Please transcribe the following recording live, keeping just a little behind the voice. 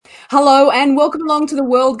Hello and welcome along to the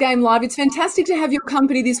World Game Live. It's fantastic to have your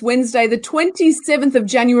company this Wednesday, the 27th of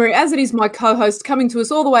January, as it is my co-host coming to us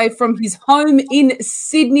all the way from his home in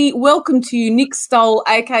Sydney. Welcome to you, Nick Stoll,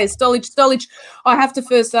 aka Stolich. Stolich, I have to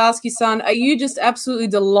first ask you, son, are you just absolutely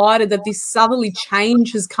delighted that this southerly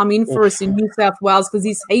change has come in for us in New South Wales because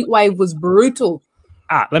this heat wave was brutal?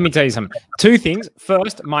 Let me tell you something. Two things.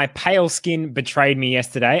 First, my pale skin betrayed me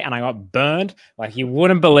yesterday and I got burned like you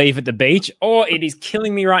wouldn't believe at the beach, or it is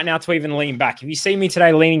killing me right now to even lean back. If you see me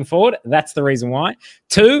today leaning forward, that's the reason why.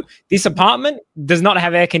 Two, this apartment does not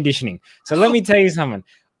have air conditioning. So let me tell you something.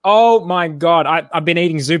 Oh my God. I've been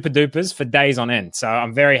eating Zupa Dupas for days on end. So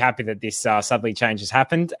I'm very happy that this southerly change has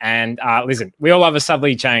happened. And listen, we all have a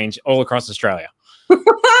southerly change all across Australia.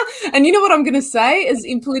 And you know what I'm going to say, as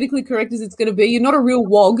impolitically correct as it's going to be, you're not a real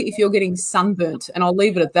wog if you're getting sunburnt. And I'll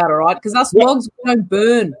leave it at that, all right? Because us wogs, we don't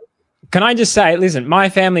burn. Can I just say, listen, my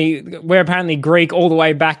family, we're apparently Greek all the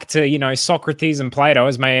way back to, Socrates and Plato,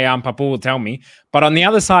 as my Papu will tell me. But on the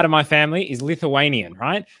other side of my family is Lithuanian,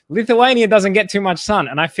 right? Lithuania doesn't get too much sun.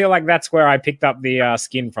 And I feel like that's where I picked up the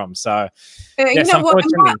skin from. So, yes, you know what?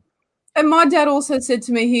 unfortunately. And my dad also said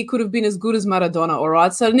to me he could have been as good as Maradona, all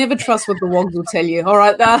right? So never trust what the wogs will tell you, all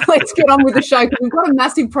right? Let's get on with the show. We've got a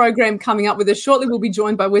massive program coming up with us. Shortly we'll be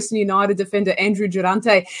joined by Western United defender Andrew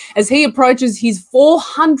Durante as he approaches his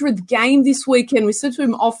 400th game this weekend. We said to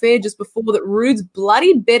him off air just before that Rude's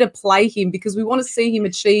bloody better play him because we want to see him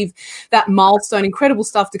achieve that milestone. Incredible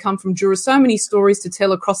stuff to come from Jura. So many stories to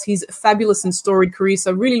tell across his fabulous and storied career.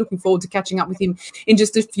 So really looking forward to catching up with him in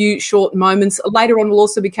just a few short moments. Later on, we'll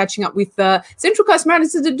also be catching up with Central Coast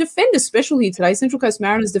Mariners. It's a defender special here today. Central Coast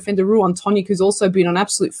Mariners defender Ruon Tongyik, who's also been on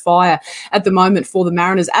absolute fire at the moment for the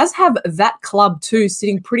Mariners, as have that club too,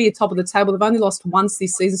 sitting pretty atop of the table. They've only lost once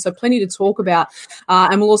this season, so plenty to talk about.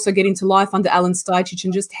 And we'll also get into life under Alan Stajcic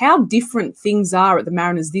and just how different things are at the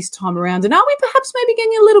Mariners this time around. And are we perhaps maybe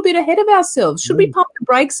getting a little bit ahead of ourselves? Should we pump the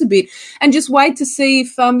brakes a bit and just wait to see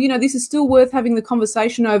if, this is still worth having the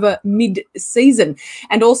conversation over mid-season?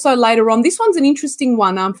 And also later on, this one's an interesting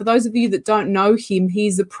one. For those of you that don't know him,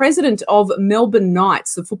 he's the president of Melbourne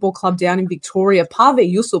Knights, the football club down in Victoria, Pave,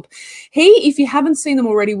 Jusup. He, if you haven't seen them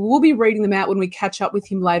already, we'll be reading them out when we catch up with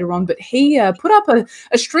him later on, but he put up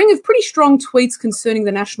a string of pretty strong tweets concerning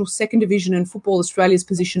the National Second Division and Football Australia's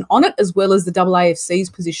position on it, as well as the AAFC's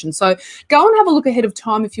position. So go and have a look ahead of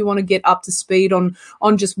time if you want to get up to speed on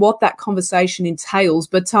just what that conversation entails.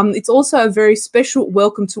 But it's also a very special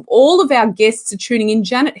welcome to all of our guests tuning in.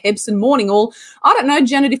 Janet Hebson, morning all. I don't know,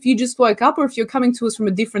 Janet, if you just woke up or if you're coming to us from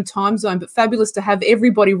a different time zone, but fabulous to have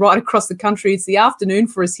everybody right across the country. It's the afternoon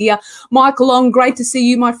for us here. Michael Long, great to see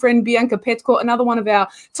you, my friend Bianca Petko, another one of our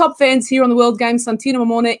top fans here on the World Game, Santina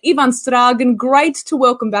Mamone, Ivan Stragan. Great to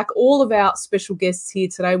welcome back all of our special guests here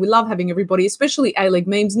today. We love having everybody, especially A-League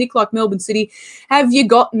memes. Nick, like Melbourne City, have you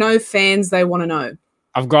got no fans they want to know?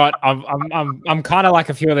 I'm kind of like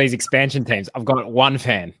a few of these expansion teams. I've got one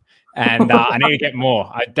fan. And I need to get more.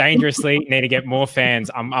 I dangerously need to get more fans.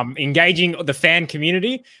 I'm engaging the fan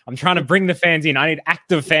community. I'm trying to bring the fans in. I need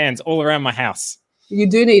active fans all around my house. You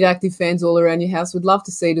do need active fans all around your house. We'd love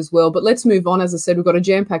to see it as well. But let's move on. As I said, we've got a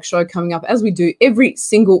jam-packed show coming up, as we do every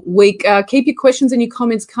single week. Keep your questions and your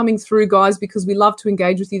comments coming through, guys, because we love to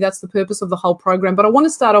engage with you. That's the purpose of the whole program. But I want to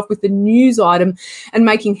start off with the news item and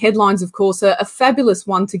making headlines, of course. A fabulous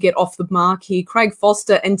one to get off the mark here. Craig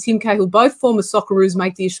Foster and Tim Cahill, both former Socceroos,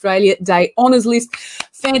 make the Australia Day honours list.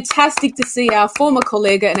 Fantastic to see our former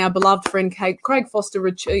colleague and our beloved friend Craig Foster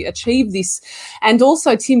achieve this. And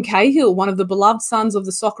also Tim Cahill, one of the beloved sons of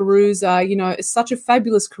the Socceroos, it's such a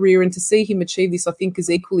fabulous career, and to see him achieve this, I think,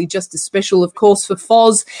 is equally just as special. Of course, for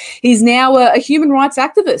Foz, he's now a human rights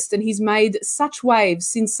activist, and he's made such waves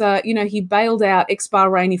since, he bailed out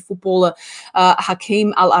ex-Bahraini footballer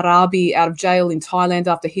Hakeem Al-Arabi out of jail in Thailand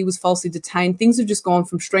after he was falsely detained. Things have just gone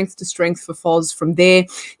from strength to strength for Foz from there.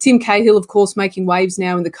 Tim Cahill, of course, making waves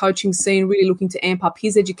now in the coaching scene, really looking to amp up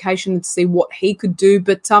his education and to see what he could do.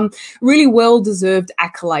 But really well-deserved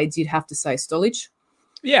accolades, you'd have to say, Stolich.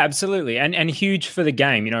 Yeah, absolutely. And huge for the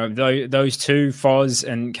game. Those two, Foz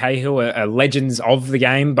and Cahill, are legends of the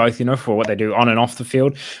game, both, for what they do on and off the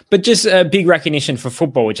field. But just a big recognition for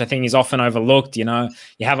football, which I think is often overlooked. You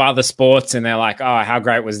have other sports and they're like, oh, how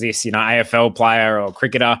great was this, AFL player or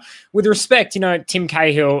cricketer. With respect, Tim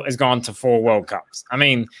Cahill has gone to 4 World Cups. I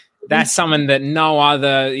mean, that's something that no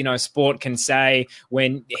other, sport can say.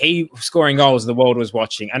 When he scoring goals, the world was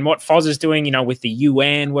watching. And what Foz is doing, with the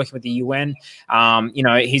UN, working with the UN,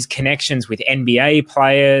 his connections with NBA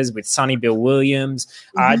players, with Sonny Bill Williams,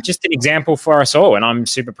 just an example for us all. And I'm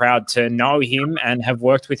super proud to know him and have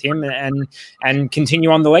worked with him and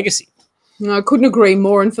continue on the legacy. No, I couldn't agree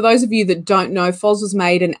more. And for those of you that don't know, Foz was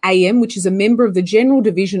made an AM, which is a member of the General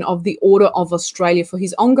Division of the Order of Australia, for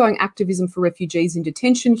his ongoing activism for refugees in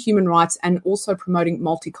detention, human rights, and also promoting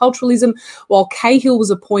multiculturalism, while Cahill was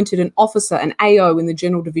appointed an officer, an AO, in the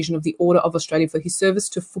General Division of the Order of Australia for his service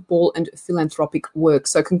to football and philanthropic work.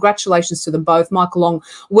 So congratulations to them both. Michael Long,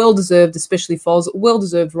 well-deserved, especially Foz,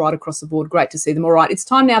 well-deserved right across the board. Great to see them. All right, it's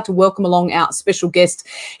time now to welcome along our special guest.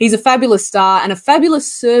 He's a fabulous star and a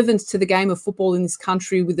fabulous servant to the game of football in this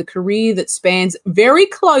country, with a career that spans very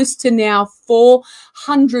close to now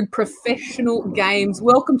 400 professional games.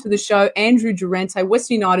 Welcome to the show, Andrew Durante,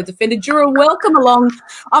 Western United defender. Dura, welcome along.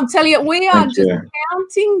 I'm telling you, we are just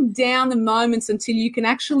counting down the moments until you can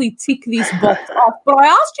actually tick this box off. But I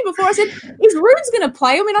asked you before, I said, is Ruon's going to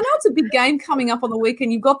play? I mean, I know it's a big game coming up on the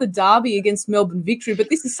weekend. You've got the derby against Melbourne Victory, but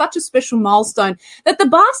this is such a special milestone that the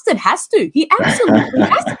bastard has to. He absolutely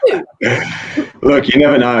has to. Look, you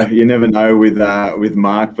never know. You never know with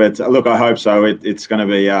Mark, but look, I hope so. It's going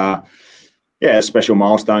to be a special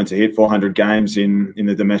milestone to hit. 400 games in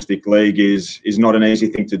the domestic league is not an easy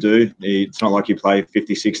thing to do. It's not like you play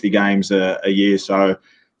 50, 60 games a year, so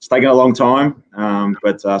it's taken a long time,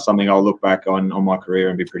 but something I'll look back on my career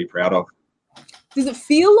and be pretty proud of. Does it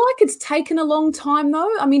feel like it's taken a long time,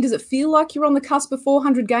 though? I mean, does it feel like you're on the cusp of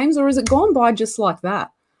 400 games, or has it gone by just like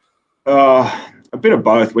that? A bit of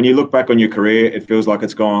both. When you look back on your career, it feels like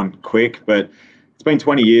it's gone quick, but it's been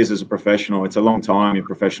 20 years as a professional. It's a long time in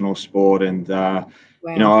professional sport. And,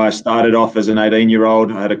 Wow. You know, I started off as an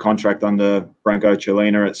 18-year-old. I had a contract under Branko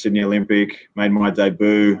Chelina at Sydney Olympic, made my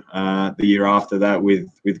debut the year after that with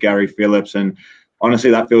Gary Phillips. And honestly,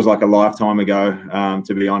 that feels like a lifetime ago,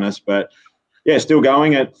 to be honest. But yeah, still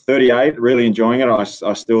going at 38, really enjoying it. I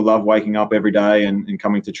still love waking up every day and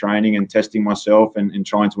coming to training and testing myself and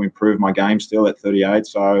trying to improve my game still at 38.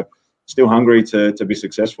 So still hungry to be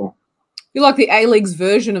successful. You're like the A-League's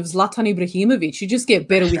version of Zlatan Ibrahimovic. You just get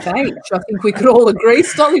better with age. I think we could all agree.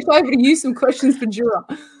 Stolly, over to you, some questions for Dura.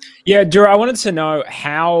 Yeah, Dura, I wanted to know,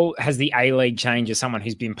 how has the A-League changed as someone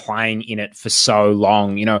who's been playing in it for so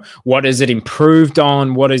long? You know, what has it improved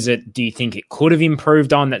on? What is it, do you think it could have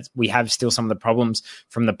improved on, that we have still some of the problems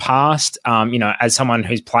from the past? You know, as someone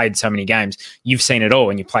who's played so many games, you've seen it all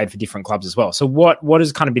and you played for different clubs as well. So what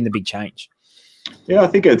has kind of been the big change? Yeah, I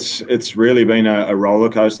think it's really been a roller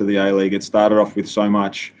coaster, the A-League. It started off with so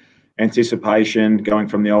much anticipation, going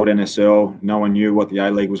from the old NSL. No one knew what the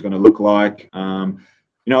A-League was going to look like.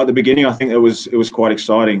 You know, at the beginning, I think it was quite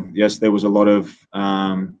exciting. Yes, there was a lot of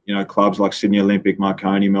you know, clubs like Sydney Olympic,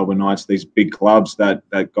 Marconi, Melbourne Knights, these big clubs that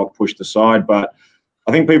got pushed aside. But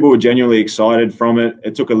I think people were genuinely excited from it.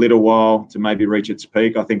 It took a little while to maybe reach its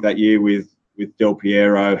peak. I think that year with Del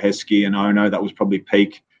Piero, Heskey, and Ono, that was probably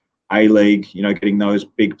peak A-League. You know, getting those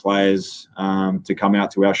big players to come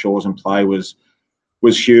out to our shores and play was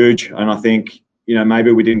huge. And I think, you know,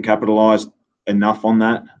 maybe we didn't capitalise enough on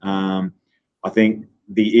that. I think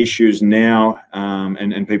the issues now,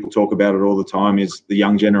 and people talk about it all the time, is the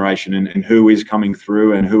young generation and who is coming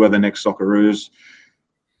through and who are the next Socceroos.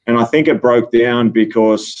 And I think it broke down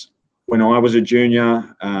because when I was a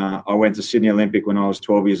junior, I went to Sydney Olympic when I was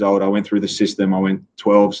 12 years old. I went through the system. I went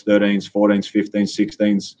 12s, 13s, 14s, 15s,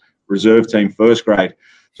 16s, reserve team, first grade.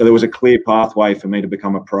 So there was a clear pathway for me to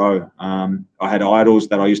become a pro. I had idols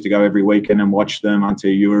that I used to go every weekend and watch them: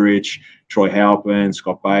 Ante Urich, Troy Halpin,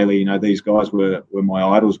 Scott Bailey. You know, these guys were my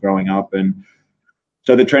idols growing up. And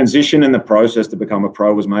so the transition and the process to become a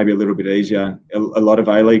pro was maybe a little bit easier. A lot of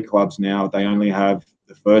A-League clubs now, they only have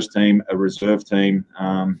the first team, a reserve team,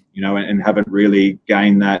 you know, and haven't really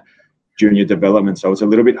gained that junior development. So it's a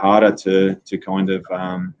little bit harder to kind of,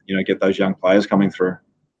 you know, get those young players coming through.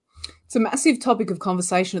 It's a massive topic of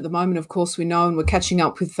conversation at the moment, of course, we know, and we're catching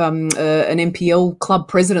up with an NPL club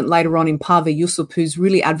president later on in Pave, Jusup, who's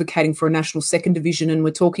really advocating for a national second division, and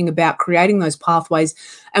we're talking about creating those pathways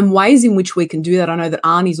and ways in which we can do that. I know that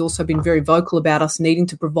Arnie's also been very vocal about us needing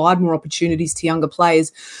to provide more opportunities to younger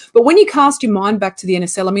players. But when you cast your mind back to the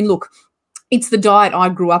NSL, I mean, look, it's the diet I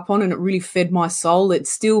grew up on and it really fed my soul. It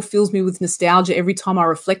still fills me with nostalgia every time I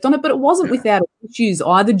reflect on it, but it wasn't without issues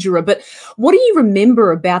either, Jura. But what do you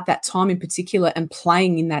remember about that time in particular and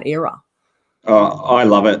playing in that era? I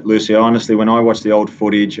love it, Lucy. Honestly, when I watch the old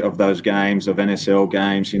footage of those games, of NSL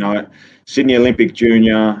games, you know, Sydney Olympic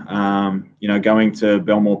Junior, you know, going to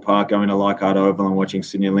Belmore Park, going to Leichhardt Oval and watching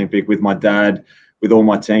Sydney Olympic with my dad, with all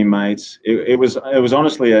my teammates. It was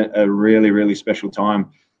honestly a really, really special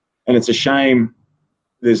time. And it's a shame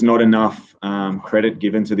there's not enough credit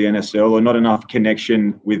given to the NSL, or not enough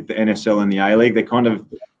connection with the NSL and the A-League. They're kind of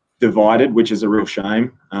divided, which is a real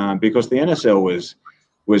shame, because the NSL was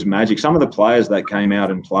was magic. Some of the players that came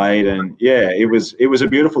out and played, and yeah, it was a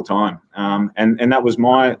beautiful time. And that was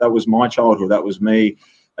my childhood. That was me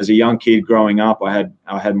as a young kid growing up. I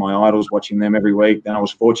had my idols, watching them every week. Then I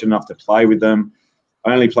was fortunate enough to play with them.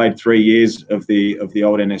 I only played 3 years of the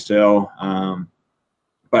old NSL,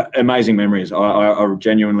 but amazing memories. I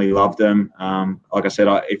genuinely loved them. Like I said,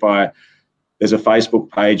 there's a Facebook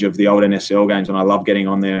page of the old NSL games, and I love getting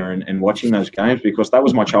on there and watching those games because that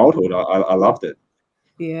was my childhood. I loved it.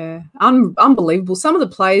 Yeah, unbelievable. Some of the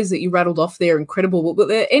players that you rattled off there are incredible. But were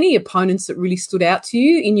there any opponents that really stood out to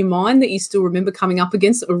you in your mind that you still remember coming up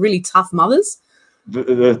against that were really tough mothers?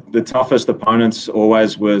 The toughest opponents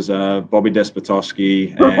always was Bobby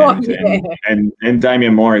Despotovsky and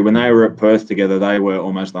Damien Morey. When they were at Perth together, they were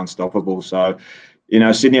almost unstoppable. So,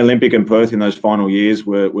 Sydney Olympic and Perth in those final years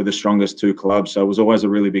were the strongest two clubs. So it was always a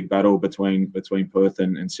really big battle between Perth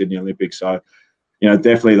and Sydney Olympic. So,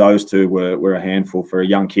 definitely those two were a handful for a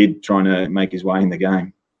young kid trying to make his way in the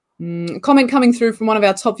game. Comment coming through from one of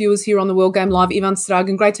our top viewers here on the World Game Live, Ivan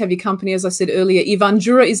Stragan. Great to have your company. As I said earlier, Ivan,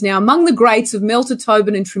 Jura is now among the greats of Melter,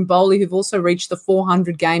 Tobin and Trimboli, who've also reached the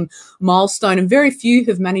 400-game milestone, and very few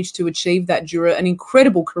have managed to achieve that, Jura. An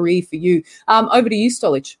incredible career for you. Over to you,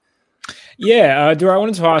 Stolic. Yeah, Dura, I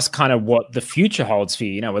wanted to ask kind of what the future holds for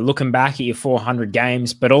you. We're looking back at your 400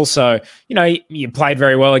 games, but also, you played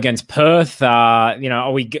very well against Perth. Are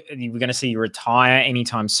we going to see you retire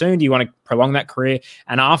anytime soon? Do you want to prolong that career?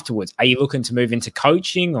 And afterwards, are you looking to move into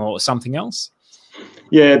coaching or something else?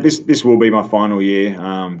 Yeah, this will be my final year,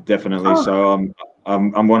 definitely. Oh. So I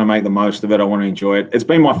want to make the most of it. I want to enjoy it. It's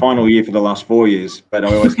been my final year for the last 4 years, but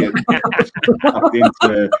I always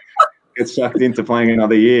get sucked into playing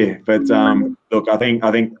another year. But look, I think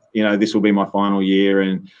this will be my final year.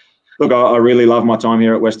 And look, I really love my time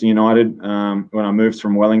here at Western United. When I moved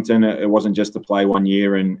from Wellington, it wasn't just to play 1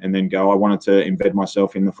 year and then go. I wanted to embed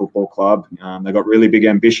myself in the football club. They got really big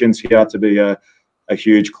ambitions here to be a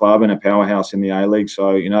huge club and a powerhouse in the A-League.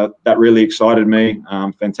 So, that really excited me.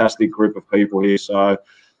 Fantastic group of people here. So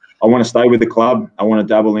I want to stay with the club. I want to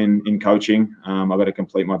dabble in coaching. I've got to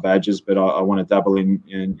complete my badges, but I want to dabble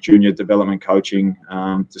in junior development coaching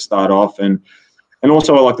to start off. And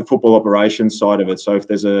also I like the football operations side of it. So if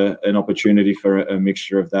there's an opportunity for a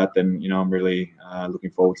mixture of that, then, I'm really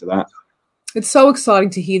looking forward to that. It's so exciting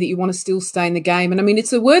to hear that you want to still stay in the game. And I mean,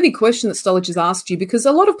 it's a worthy question that Stolic has asked you, because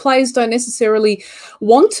a lot of players don't necessarily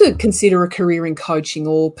want to consider a career in coaching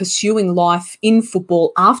or pursuing life in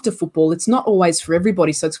football after football. It's not always for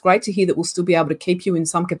everybody. So it's great to hear that we'll still be able to keep you in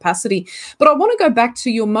some capacity. But I want to go back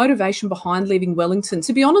to your motivation behind leaving Wellington.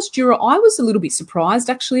 To be honest, Jura, I was a little bit surprised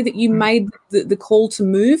actually that you made the call to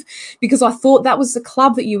move, because I thought that was the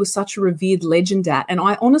club that you were such a revered legend at. And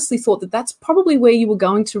I honestly thought that that's probably where you were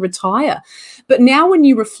going to retire. But now when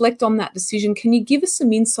you reflect on that decision, can you give us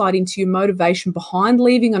some insight into your motivation behind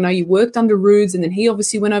leaving? I know you worked under Rudes and then he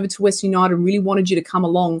obviously went over to Western United and really wanted you to come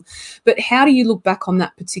along. But how do you look back on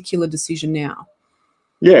that particular decision now?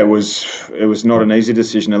 Yeah, it was not an easy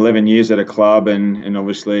decision. 11 years at a club and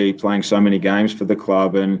obviously playing so many games for the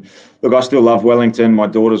club. And look, I still love Wellington. My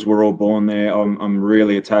daughters were all born there. I'm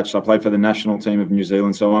really attached. I played for the national team of New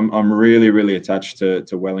Zealand, so I'm really, really attached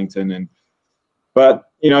to Wellington. But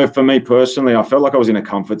for me personally, I felt like I was in a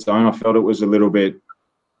comfort zone. I felt it was I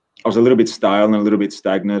was a little bit stale and a little bit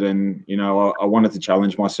stagnant, and I wanted to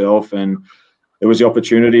challenge myself. And there was the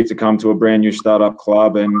opportunity to come to a brand new startup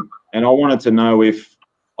club, and I wanted to know if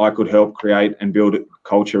I could help create and build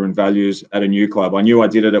culture and values at a new club. I knew I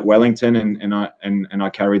did it at Wellington, and I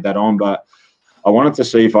carried that on, but I wanted to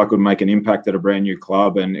see if I could make an impact at a brand new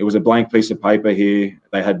club. And it was a blank piece of paper here.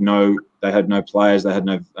 They had no players, they had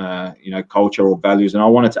no culture or values, and I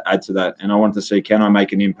wanted to add to that. And I wanted to see, can I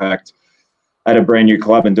make an impact at a brand new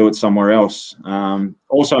club and do it somewhere else?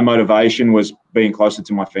 Also, motivation was being closer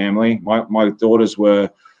to my family. My daughters were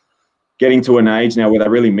getting to an age now where they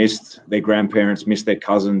really missed their grandparents, missed their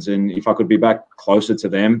cousins, and if I could be back closer to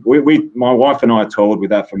them. My wife and I told with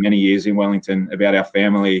that for many years in Wellington about our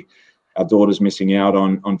family, our daughters missing out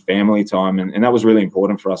on family time, and that was really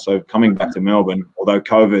important for us. So coming back to Melbourne, although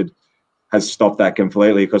COVID has stopped that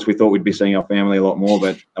completely, because we thought we'd be seeing our family a lot more,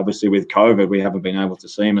 but obviously with COVID we haven't been able to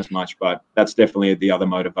see them as much. But that's definitely the other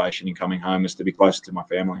motivation in coming home, is to be closer to my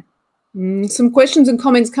family. Some questions and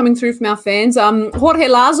comments coming through from our fans. Jorge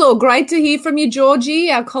Lazo, great to hear from you,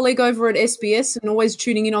 Georgie, our colleague over at SBS, and always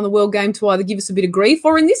tuning in on the World Game to either give us a bit of grief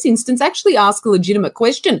or, in this instance, actually ask a legitimate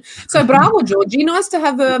question. So, bravo, Georgie. Nice to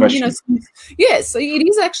have yes, it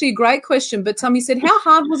is actually a great question. But he said, how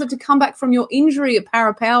hard was it to come back from your injury at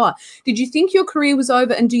Para Power? Did you think your career was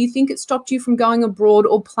over, and do you think it stopped you from going abroad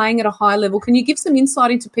or playing at a high level? Can you give some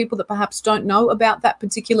insight into people that perhaps don't know about that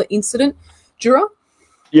particular incident, Jura?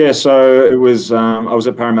 Yeah, so it was. I was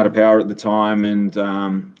at Parramatta Power at the time, and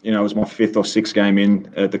it was my 5th or 6th game in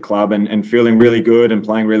at the club, and feeling really good and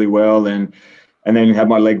playing really well, and then had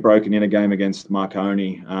my leg broken in a game against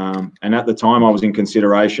Marconi. And at the time, I was in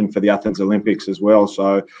consideration for the Athens Olympics as well.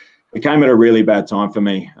 So it came at a really bad time for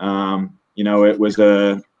me. It was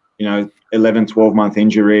a 11, 12-month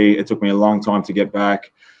injury. It took me a long time to get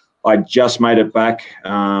back. I just made it back.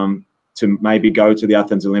 To maybe go to the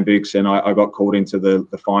Athens Olympics, and I got called into the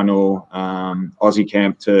final Aussie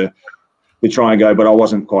camp to try and go, but I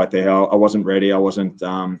wasn't quite there. I wasn't ready. I wasn't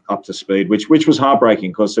up to speed, which was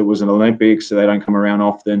heartbreaking because it was an Olympics, so they don't come around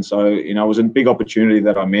often. So it was a big opportunity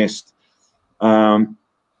that I missed. The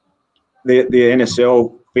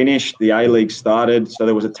NSL finished, the A-League started, so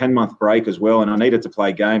there was a 10-month break as well, and I needed to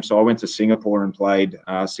play games. So I went to Singapore and played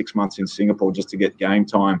 6 months in Singapore just to get game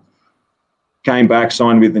time. Came back,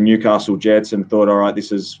 signed with the Newcastle Jets, and thought, all right,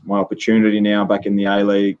 this is my opportunity now back in the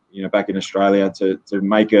A-League, back in Australia to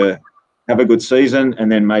have a good season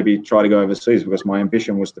and then maybe try to go overseas because my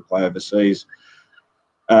ambition was to play overseas.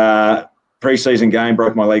 Pre-season game,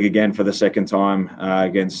 broke my leg again for the second time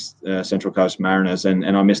against Central Coast Mariners, and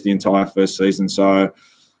I missed the entire first season. So,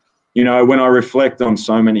 when I reflect on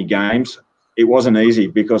so many games, it wasn't easy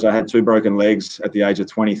because I had 2 broken legs at the age of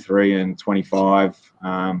 23 and 25.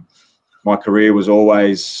 My career was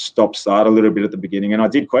always stop-start a little bit at the beginning. And I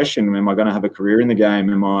did question, am I going to have a career in the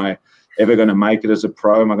game? Am I ever going to make it as a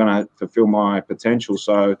pro? Am I going to fulfill my potential?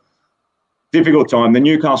 So difficult time. The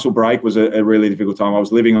Newcastle break was a really difficult time. I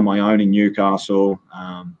was living on my own in Newcastle.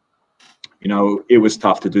 It was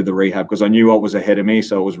tough to do the rehab because I knew what was ahead of me.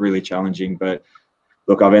 So it was really challenging. But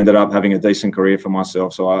look, I've ended up having a decent career for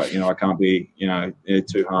myself. So I can't be,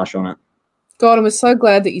 too harsh on it. God, I'm so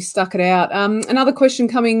glad that you stuck it out. Another question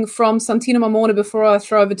coming from Santina Mamona before I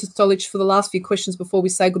throw over to Stolich for the last few questions before we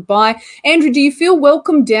say goodbye. Andrew, do you feel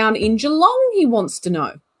welcome down in Geelong? He wants to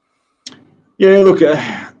know. Yeah, look,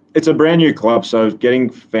 it's a brand new club, so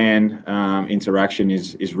getting fan interaction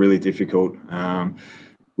is really difficult.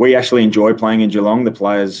 We actually enjoy playing in Geelong. The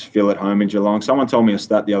players feel at home in Geelong. Someone told me a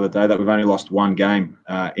stat the other day that we've only lost 1 game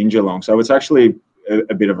in Geelong. So it's actually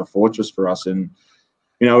a bit of a fortress for us. And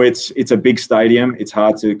it's a big stadium. It's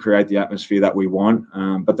hard to create the atmosphere that we want.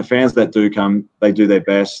 But the fans that do come, they do their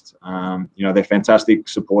best. They're fantastic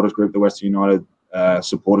supporters group. The Western United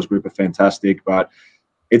supporters group are fantastic. But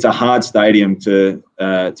it's a hard stadium to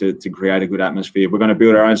create a good atmosphere. We're going to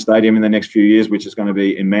build our own stadium in the next few years, which is going to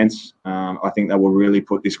be immense. I think that will really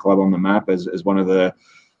put this club on the map as one of the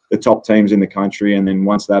top teams in the country. And then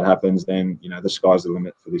once that happens, then, the sky's the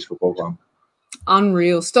limit for this football club.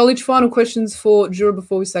 Unreal. Stolich, final questions for Jura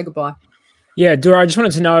before we say goodbye. Yeah, Dura, I just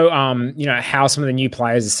wanted to know, how some of the new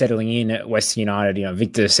players are settling in at Western United.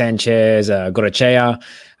 Victor Sanchez, Gorachea.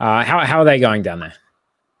 How are they going down there?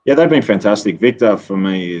 Yeah, they've been fantastic. Victor, for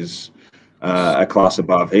me, is a class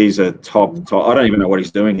above. He's a top. I don't even know what he's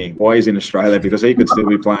doing here. Why he's in Australia, because he could still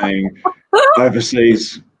be playing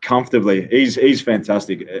overseas comfortably. He's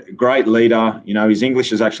fantastic. A great leader. His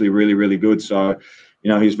English is actually really, really good. So,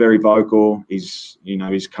 he's very vocal. He's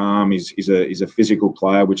calm. He's a physical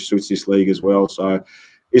player, which suits this league as well. So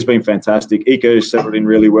he's been fantastic. Iko's settled in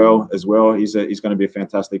really well as well. He's going to be a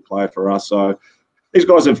fantastic player for us. So these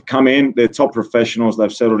guys have come in. They're top professionals.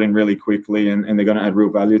 They've settled in really quickly, and they're going to add real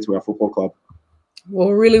value to our football club. Well,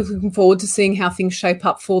 we're really looking forward to seeing how things shape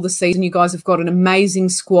up for the season. You guys have got an amazing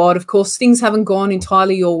squad. Of course, things haven't gone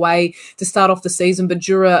entirely your way to start off the season, but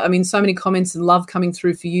Jura, so many comments and love coming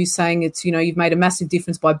through for you saying it's, you've made a massive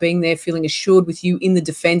difference by being there, feeling assured with you in the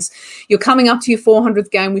defence. You're coming up to your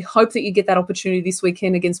 400th game. We hope that you get that opportunity this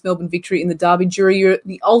weekend against Melbourne Victory in the derby. Jura, you're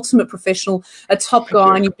the ultimate professional, a top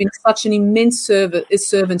guy, and you've been such an immense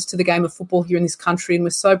servant to the game of football here in this country, and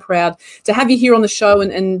we're so proud to have you here on the show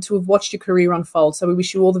and to have watched your career unfold. So we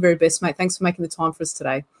wish you all the very best, mate. Thanks for making the time for us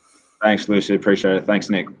today. Thanks, Lucy. Appreciate it. Thanks,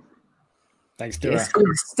 Nick. Thanks, Yes, good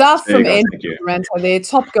stuff There from you go, Andrew Durante there,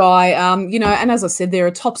 top guy. And as I said, they're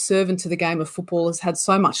a top servant to the game of football, has had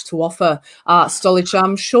so much to offer.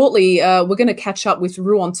 Stolic, shortly we're going to catch up with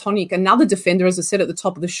Ruon Tongyik, another defender, as I said at the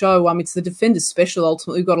top of the show. It's the defenders special.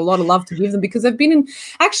 Ultimately, we've got a lot of love to give them because they've been in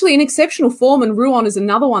exceptional form, and Ruon is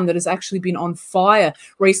another one that has actually been on fire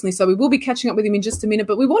recently. So we will be catching up with him in just a minute,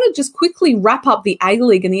 but we want to just quickly wrap up the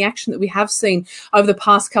A-League and the action that we have seen over the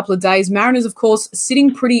past couple of days. Mariners, of course,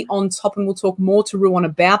 sitting pretty on top, and we'll talk more to Ruon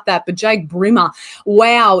about that. But Jake Brimmer,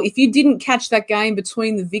 wow, if you didn't catch that game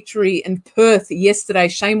between the Victory and Perth yesterday,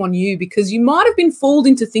 shame on you, because you might have been fooled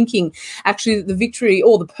into thinking actually that the Victory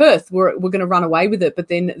or the Perth were going to run away with it. But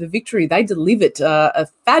then the Victory, they delivered a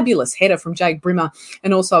fabulous header from Jake Brimmer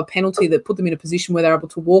and also a penalty that put them in a position where they're able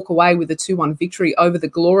to walk away with a 2-1 victory over the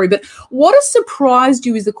Glory. But what has surprised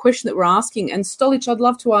you is the question that we're asking. And Stolic, I'd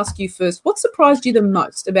love to ask you first, what surprised you the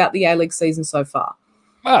most about the A-League season so far?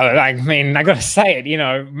 Well, I mean, I got to say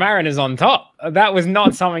it, Mariners on top. That was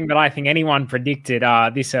not something that I think anyone predicted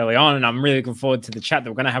this early on, and I'm really looking forward to the chat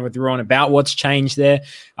that we're going to have with Ruon about what's changed there,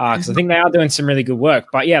 because I think they are doing some really good work.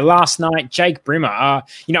 But yeah, last night, Jake Brimmer, I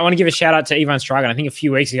want to give a shout out to Ivan Stragan. I think a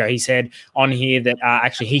few weeks ago he said on here that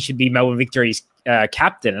actually he should be Melbourne Victory's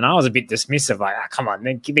captain, and I was a bit dismissive, like, come on,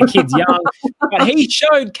 the kid's young. But he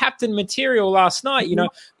showed captain material last night,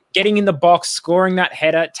 getting in the box, scoring that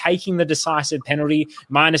header, taking the decisive penalty.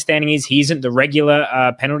 My understanding is he isn't the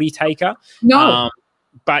regular penalty taker. No.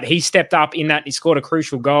 But he stepped up in that. He scored a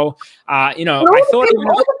crucial goal. I thought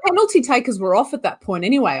all the penalty takers were off at that point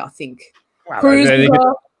anyway, I think. Well, Cruz was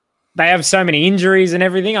off. They have so many injuries and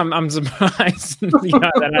everything. I'm surprised they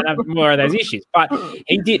don't have more of those issues. But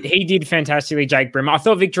he did fantastically, Jake Brimmer. I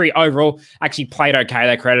thought Victory overall actually played okay.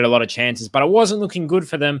 They created a lot of chances, but it wasn't looking good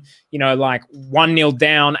for them. Like 1-0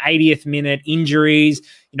 down, 80th minute, injuries.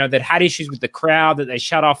 That had issues with the crowd, that they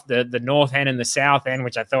shut off the north end and the south end,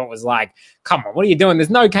 which I thought was like, come on, what are you doing? There's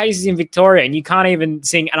no cases in Victoria and you can't even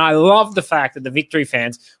sing. And I love the fact that the Victory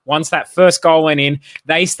fans, once that first goal went in,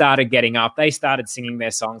 they started getting up. They started singing their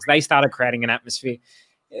songs. They started creating an atmosphere.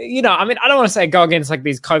 I don't want to say go against like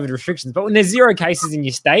these COVID restrictions, but when there's 0 cases in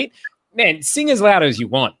your state, man, sing as loud as you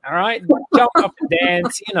want, all right? Jump up and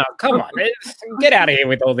dance, come on. Get out of here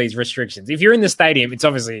with all these restrictions. If you're in the stadium, it's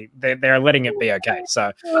obviously they're letting it be okay.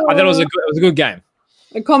 So I thought it was a good game.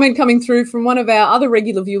 A comment coming through from one of our other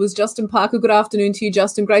regular viewers, Justin Parker. Good afternoon to you,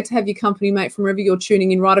 Justin. Great to have your company, mate, from wherever you're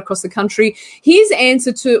tuning in right across the country. His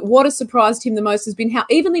answer to what has surprised him the most has been how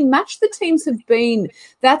evenly matched the teams have been.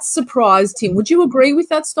 That's surprised him. Would you agree with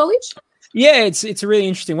that, Stolic? Yeah, it's a really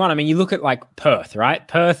interesting one. I mean, you look at like Perth, right?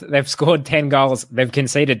 Perth, they've scored 10 goals. They've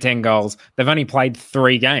conceded 10 goals. They've only played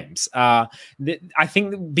 3 games. I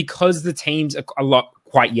think because the teams are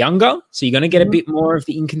quite younger, so you're going to get a bit more of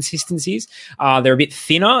the inconsistencies. They're a bit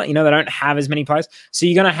thinner, they don't have as many players. So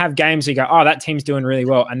you're going to have games where you go, oh, that team's doing really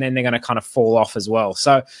well, and then they're going to kind of fall off as well.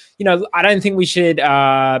 So, I don't think we should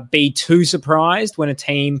be too surprised when a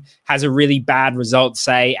team has a really bad result,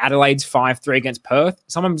 say Adelaide's 5-3 against Perth.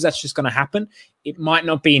 Sometimes that's just going to happen. It might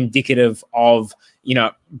not be indicative of,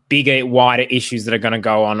 bigger, wider issues that are going to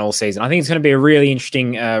go on all season. I think it's going to be a really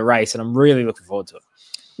interesting race, and I'm really looking forward to it.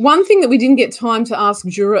 One thing that we didn't get time to ask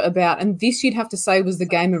Jura about, and this you'd have to say was the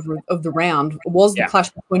game of the round, was the clash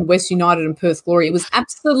between West United and Perth Glory. It was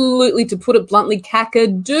absolutely, to put it bluntly,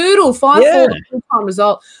 cack-a-doodle, 5-4 full-time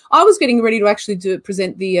result. I was getting ready to actually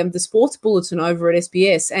present the sports bulletin over at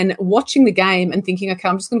SBS and watching the game and thinking, okay,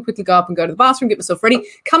 I'm just going to quickly go up and go to the bathroom, get myself ready,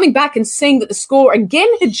 coming back and seeing that the score again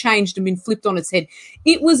had changed and been flipped on its head.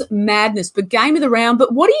 It was madness, but game of the round.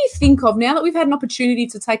 But what do you think of, now that we've had an opportunity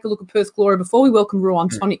to take a look at Perth Glory before we welcome Ruon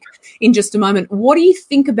Tongyik in just a moment, what do you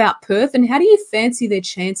think about Perth and how do you fancy their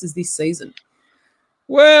chances this season?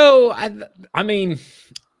 Well, I mean,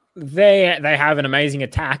 they have an amazing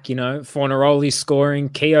attack, Fornaroli's scoring,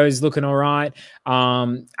 Keogh's looking all right.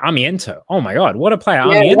 Amiento, oh my God, what a player.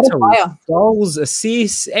 Yeah, Amiento, goals,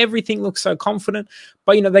 assists, everything looks so confident.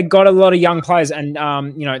 But, they got a lot of young players. And,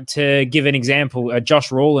 to give an example,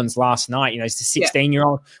 Josh Rawlins last night, he's the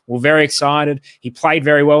 16-year-old. We're very excited. He played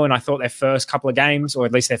very well in, I thought, their first couple of games, or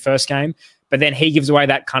at least their first game. But then he gives away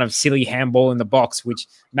that kind of silly handball in the box, which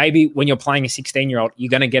maybe when you're playing a 16-year-old, you're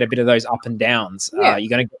going to get a bit of those up and downs. You're going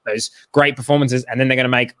to get those great performances, and then they're going to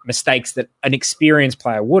make mistakes that an experienced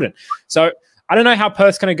player wouldn't. So I don't know how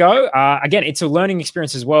Perth's going to go. Again, it's a learning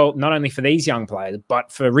experience as well, not only for these young players, but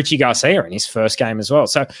for Richie Garcia in his first game as well.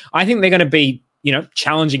 So I think they're going to be,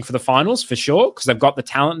 challenging for the finals for sure, because they've got the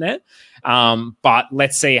talent there. But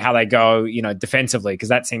let's see how they go, defensively, because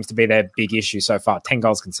that seems to be their big issue so far. 10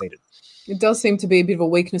 goals conceded. It does seem to be a bit of a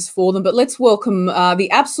weakness for them, but let's welcome the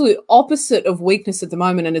absolute opposite of weakness at the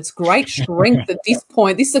moment, and it's great strength at this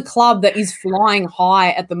point. This is a club that is flying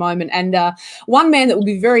high at the moment, and one man that will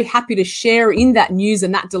be very happy to share in that news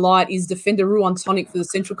and that delight is defender Ruon Tongyik for the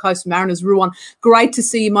Central Coast Mariners. Ruon, great to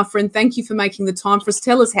see you, my friend. Thank you for making the time for us.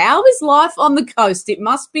 Tell us, how is life on the coast? It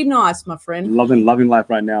must be nice, my friend. Loving life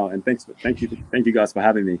right now, and thank you guys for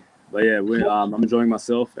having me. But yeah, I'm enjoying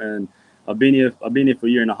myself, and I've been here for a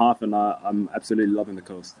year and a half, and I'm absolutely loving the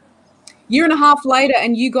coast. Year and a half later,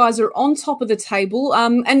 and you guys are on top of the table.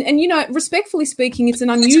 And you know, respectfully speaking, it's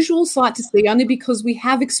an unusual sight to see, only because we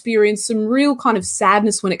have experienced some real kind of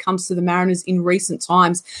sadness when it comes to the Mariners in recent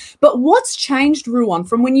times. But what's changed, Ruon,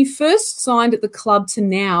 from when you first signed at the club to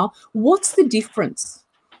now? What's the difference?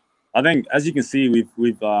 I think, as you can see,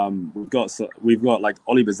 we've got like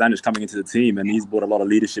Oli Bazanic coming into the team, and he's brought a lot of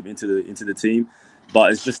leadership into the team.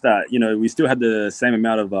 But it's just that, you know, we still had the same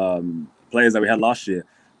amount of players that we had last year.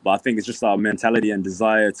 But I think it's just our mentality and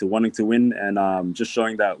desire to wanting to win, and just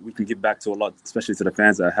showing that we can give back to a lot, especially to the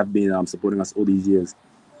fans that have been supporting us all these years.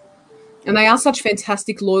 And they are such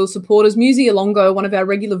fantastic, loyal supporters. Musi Alongo, one of our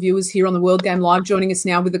regular viewers here on the World Game Live, joining us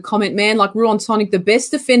now with a comment. Man, like Ruon Tongyik, the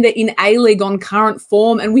best defender in A-League on current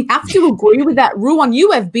form. And we have to agree with that. Ruon,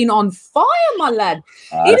 you have been on fire, my lad.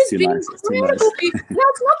 It has been incredible. No,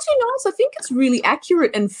 it's not too nice. I think it's really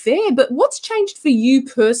accurate and fair. But what's changed for you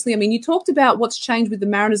personally? I mean, you talked about what's changed with the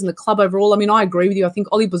Mariners and the club overall. I mean, I agree with you. I think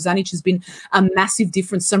Oli Bazanic has been a massive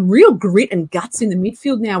difference. Some real grit and guts in the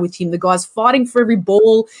midfield now with him. The guy's fighting for every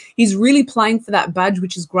ball. He's really playing for that badge,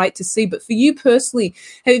 which is great to see. But for you personally,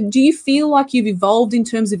 do you feel like you've evolved in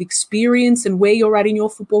terms of experience and where you're at in your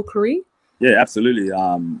football career? Yeah, absolutely.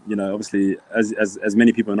 You know, obviously, as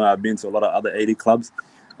many people know, I've been to a lot of other 80 clubs,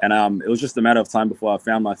 and it was just a matter of time before I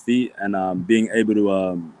found my feet, and being able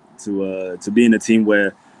to be in a team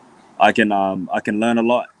where I can learn a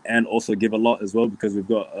lot and also give a lot as well, because we've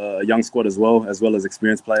got a young squad as well as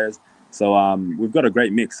experienced players. So we've got a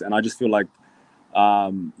great mix, and I just feel like,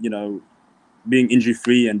 you know, being injury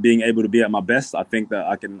free and being able to be at my best, I think that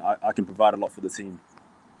I can provide a lot for the team.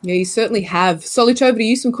 Yeah, you certainly have. Solich, over to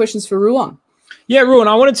you. Some questions for Ruon. Yeah, Ruon,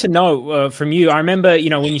 I wanted to know from you. I remember,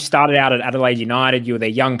 you know, when you started out at Adelaide United, you were their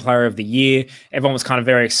Young Player of the Year. Everyone was kind of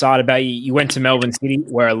very excited about you. You went to Melbourne City,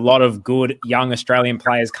 where a lot of good young Australian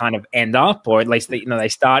players kind of end up, or at least they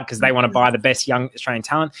start because they want to buy the best young Australian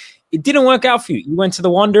talent. It didn't work out for you. You went to the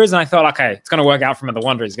Wanderers, and I thought, okay, it's going to work out for me. The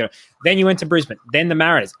Wanderers. Then you went to Brisbane, then the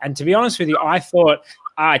Mariners. And to be honest with you, I thought,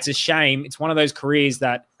 it's a shame. It's one of those careers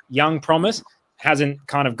that young promise hasn't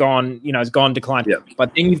kind of gone, you know, has gone decline. Yeah.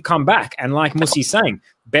 But then you've come back, and like Musi's saying,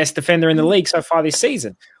 best defender in the league so far this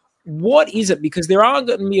season. What is it? Because there are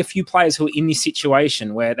going to be a few players who are in this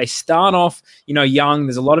situation where they start off, you know, young.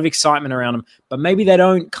 There's a lot of excitement around them, but maybe they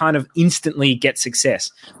don't kind of instantly get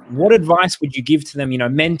success. What advice would you give to them, you know,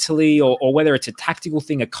 mentally, or whether it's a tactical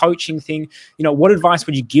thing, a coaching thing? You know, what advice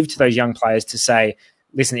would you give to those young players to say,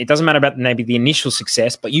 listen, it doesn't matter about maybe the initial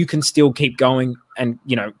success, but you can still keep going and,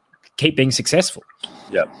 you know, keep being successful?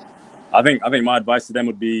 Yeah, I think my advice to them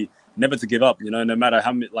would be never to give up. You know, no matter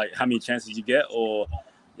how many chances you get, or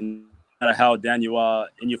no matter how down you are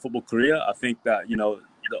in your football career, I think that, you know,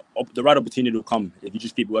 the right opportunity will come if you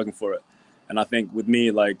just keep working for it. And I think with me,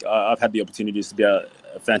 like, I've had the opportunities to be at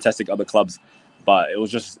fantastic other clubs, but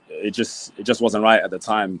it just wasn't right at the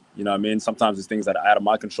time. You know what I mean? Sometimes it's things that are out of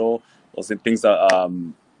my control, or things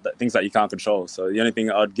that you can't control. So the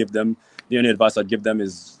only advice I'd give them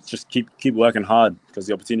is just keep working hard, because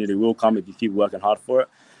the opportunity will come if you keep working hard for it.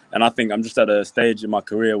 And I think I'm just at a stage in my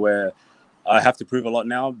career where I have to prove a lot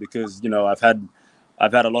now, because, you know, I've had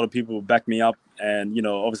a lot of people back me up, and, you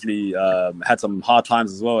know, obviously had some hard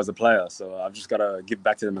times as well as a player. So I've just got to give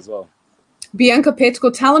back to them as well. Bianca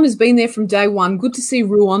Petko, talent has been there from day one. Good to see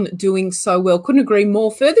Ruon doing so well. Couldn't agree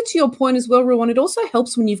more. Further to your point as well, Ruon, it also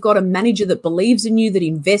helps when you've got a manager that believes in you, that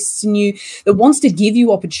invests in you, that wants to give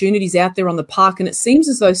you opportunities out there on the park. And it seems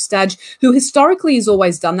as though Stadge, who historically has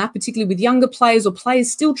always done that, particularly with younger players or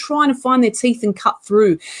players still trying to find their teeth and cut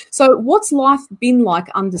through. So what's life been like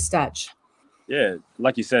under Stadge? Yeah,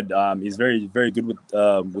 like you said, he's very, very good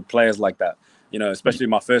with players like that. You know, especially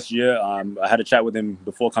my first year, I had a chat with him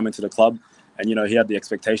before coming to the club. And, you know, he had the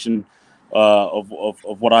expectation of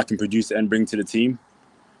what I can produce and bring to the team.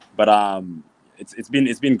 But it's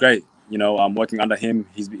been great. You know, I'm working under him.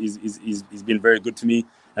 He's been very good to me,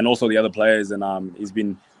 and also the other players. And he's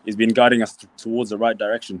been guiding us towards the right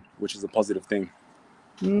direction, which is a positive thing.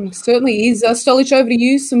 Certainly is. Stolich, over to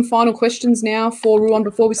you. Some final questions now for Ruon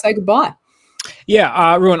before we say goodbye.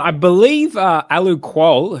 Yeah, Ruon, I believe Alu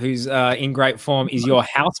Kuol, who's in great form, is your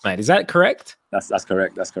housemate. Is that correct? That's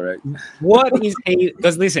correct. That's correct. What is he?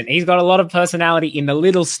 Because listen, he's got a lot of personality in the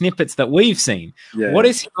little snippets that we've seen. Yeah. What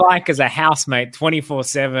is he like as a housemate,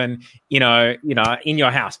 24/7? In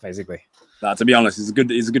your house, basically. To be honest, he's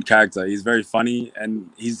a good character. He's very funny, and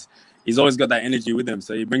he's always got that energy with him.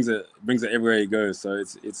 So he brings it everywhere he goes. So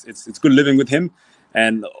it's good living with him.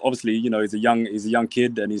 And obviously, he's a young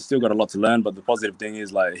kid, and he's still got a lot to learn. But the positive thing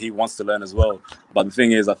is, like, he wants to learn as well. But the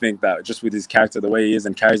thing is, I think that just with his character, the way he is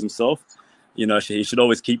and carries himself, he should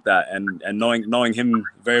always keep that. And knowing him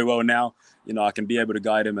very well now, I can be able to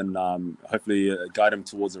guide him and hopefully guide him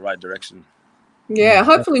towards the right direction. Yeah,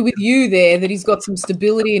 hopefully with you there that he's got some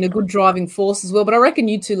stability and a good driving force as well. But I reckon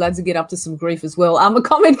you two lads will get up to some grief as well. A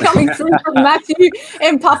comment coming through from Matthew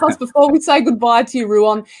and Papas before we say goodbye to you,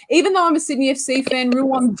 Ruon. Even though I'm a Sydney FC fan,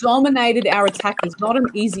 Ruon dominated our attackers. Not an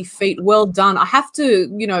easy feat. Well done. I have to,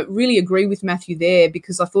 really agree with Matthew there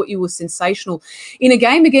because I thought you were sensational in a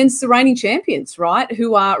game against the reigning champions, right,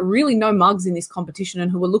 who are really no mugs in this competition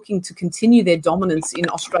and who are looking to continue their dominance in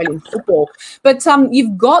Australian football. But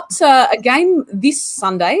you've got a game this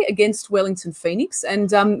Sunday against Wellington Phoenix. And,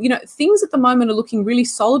 things at the moment are looking really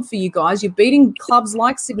solid for you guys. You're beating clubs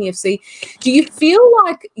like Sydney FC. Do you feel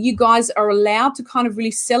like you guys are allowed to kind of really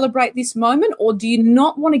celebrate this moment, or do you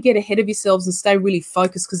not want to get ahead of yourselves and stay really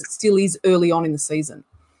focused because it still is early on in the season?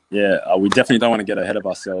 Yeah, we definitely don't want to get ahead of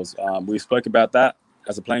ourselves. We spoke about that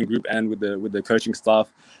as a playing group and with the coaching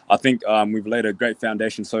staff. I think we've laid a great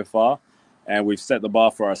foundation so far, and we've set the bar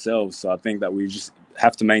for ourselves. So I think that we just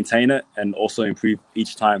have to maintain it and also improve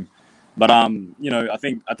each time. But I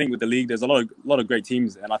think with the league, there's a lot of great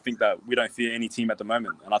teams, and I think that we don't fear any team at the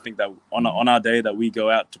moment. And I think that on our day that we go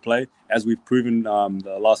out to play, as we've proven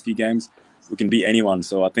the last few games, we can beat anyone.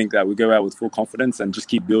 So I think that we go out with full confidence and just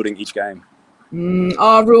keep building each game.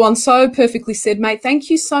 Ruon, so perfectly said, mate. Thank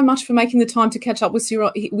you so much for making the time to catch up with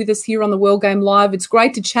us here on the World Game Live. It's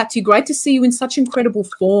great to chat to you. Great to see you in such incredible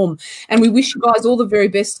form. And we wish you guys all the very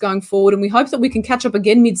best going forward. And we hope that we can catch up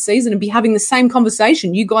again mid-season and be having the same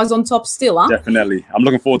conversation. You guys on top still, huh? Definitely. I'm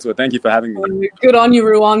looking forward to it. Thank you for having me. Good on you,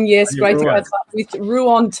 Ruon. Yes, great to catch up with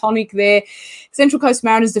Ruon Tongyik there, Central Coast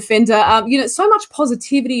Mariners defender. So much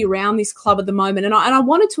positivity around this club at the moment. And I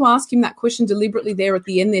wanted to ask him that question deliberately there at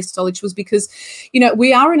the end there, Stolich, was because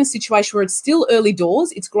we are in a situation where it's still early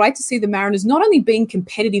doors. It's great to see the Mariners not only being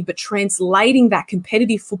competitive, but translating that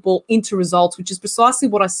competitive football into results, which is precisely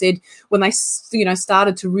what I said when they,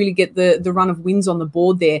 started to really get the run of wins on the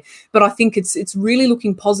board there. But I think it's really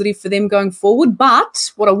looking positive for them going forward.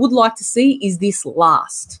 But what I would like to see is this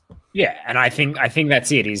last. Yeah, and I think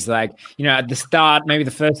that's it. Is like, at the start, maybe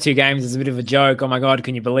the first two games is a bit of a joke. Oh my God,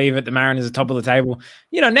 can you believe it? The Mariners are top of the table.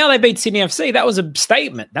 Now they beat Sydney FC. That was a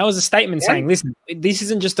statement. Saying, listen, this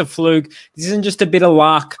isn't just a fluke. This isn't just a bit of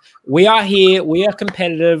luck. We are here. We are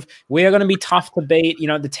competitive. We are going to be tough to beat.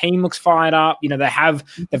 The team looks fired up.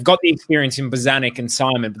 They've got the experience in Bozanic and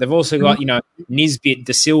Simon, but they've also got, Nisbet,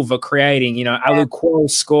 De Silva creating, Alu Quarrel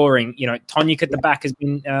scoring, Tongyik at the back has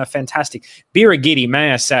been fantastic. Birigidi,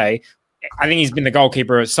 may I say, I think he's been the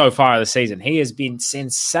goalkeeper so far of the season. He has been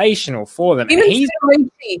sensational for them. Him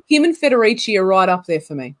and Federici are right up there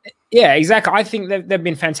for me. Yeah, exactly. I think they've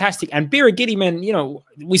been fantastic. And Birigidi, man,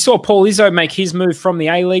 we saw Paul Izzo make his move from the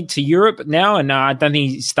A-League to Europe now, and I don't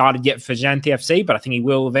think he started yet for Durante FC, but I think he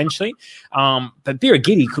will eventually. But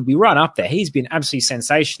Birigidi could be right up there. He's been absolutely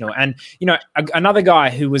sensational. And, another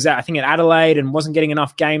guy who was, at Adelaide and wasn't getting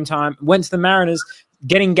enough game time, went to the Mariners,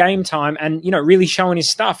 getting game time and, really showing his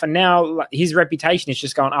stuff. And now his reputation is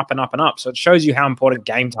just going up and up and up. So it shows you how important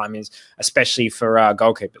game time is, especially for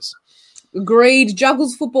goalkeepers. Agreed.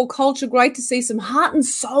 Juggles football culture. Great to see some heart and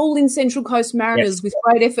soul in Central Coast Mariners. Yes. With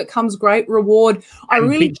great effort comes great reward.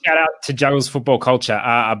 Big shout out to Juggles football culture.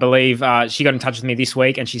 I believe she got in touch with me this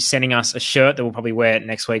week and she's sending us a shirt that we'll probably wear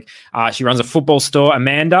next week. She runs a football store,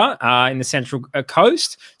 Amanda, in the Central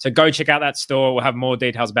Coast. So go check out that store. We'll have more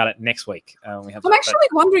details about it next week. I'm actually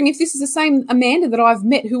wondering if this is the same Amanda that I've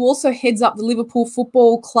met who also heads up the Liverpool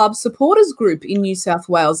Football Club supporters group in New South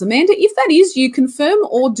Wales. Amanda, if that is you, confirm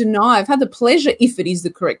or deny. I've had the pleasure, if it is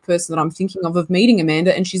the correct person that I'm thinking of meeting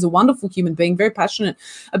Amanda, and she's a wonderful human being, very passionate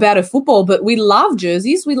about her football. But we love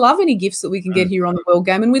jerseys. We love any gifts that we can get here on the World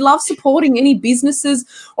Game, and we love supporting any businesses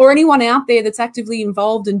or anyone out there that's actively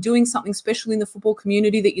involved and doing something special in the football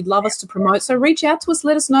community that you'd love us to promote. So reach out to us.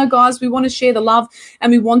 Let us know, guys. We want to share the love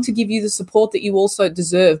and we want to give you the support that you also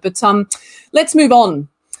deserve. But let's move on.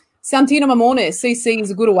 Santino Mamone, CC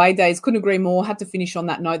is a good away days. Couldn't agree more. Had to finish on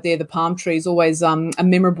that note there. The palm tree is always a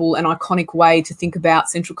memorable and iconic way to think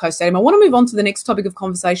about Central Coast Stadium. I want to move on to the next topic of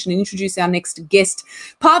conversation and introduce our next guest.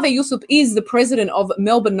 Pave Jusup is the president of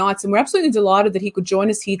Melbourne Knights, and we're absolutely delighted that he could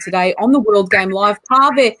join us here today on the World Game Live.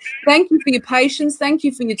 Pave, thank you for your patience. Thank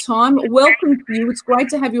you for your time. Welcome to you. It's great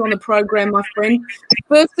to have you on the program, my friend.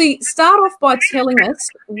 Firstly, start off by telling us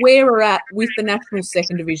where we're at with the National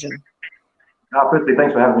Second Division. Firstly,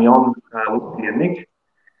 thanks for having me on, Lucy and Nick.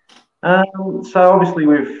 So obviously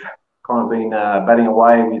we've kind of been batting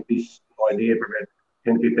away with this idea for about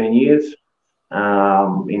 10, 15 years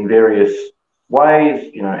in various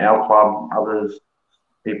ways. You know, our club, others,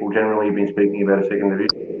 people generally have been speaking about a second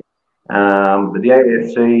division. But the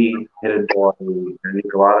AFC, headed by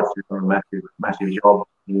Nicholas, who's done a massive job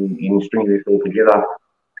in stringing this all together.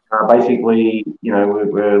 Basically, you know,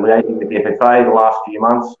 we're liaising with the FFA the last few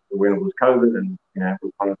months when it was COVID, and you know,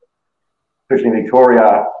 we're kind of, especially in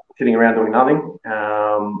Victoria, sitting around doing nothing.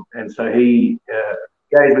 And so he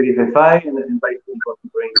engaged with the FFA and basically got the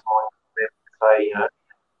green light to say, you know,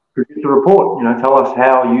 produce a report. You know, tell us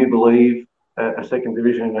how you believe a second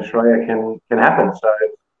division in Australia can happen. So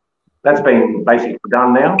that's been basically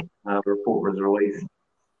done now. The report was released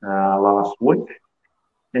last week.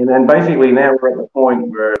 And then basically now we're at the point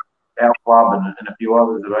where our club and a few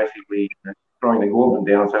others are basically throwing the gauntlet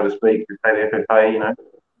down, so to speak, to say to the FFA, you know,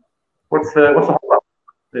 what's the hold up?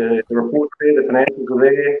 The report's there, the financials are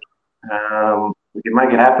there, we can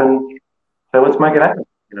make it happen. So let's make it happen.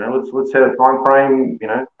 You know, let's set a time frame. You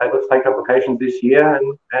know, let's take applications this year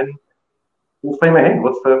and we'll steam ahead.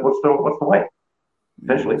 What's the way?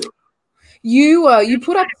 Essentially. You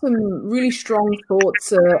put up some really strong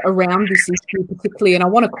thoughts around this issue particularly, and I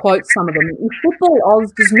want to quote some of them. If Football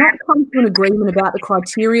Oz does not come to an agreement about the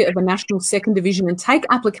criteria of a national second division and take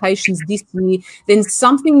applications this year, then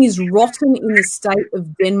something is rotten in the state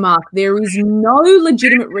of Denmark. There is no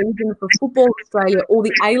legitimate reason for Football Australia or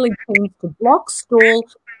the A-League teams to block, stall,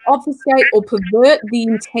 obfuscate or pervert the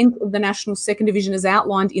intent of the national second division as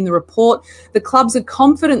outlined in the report. The clubs are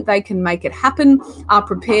confident they can make it happen, are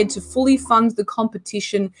prepared to fully fund the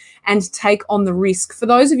competition and take on the risk. For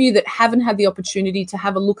those of you that haven't had the opportunity to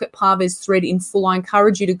have a look at Pave's thread in full, I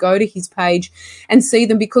encourage you to go to his page and see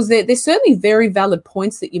them, because they're certainly very valid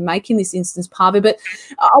points that you make in this instance, Pave. But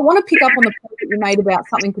I want to pick up on the point that you made about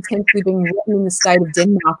something potentially being written in the state of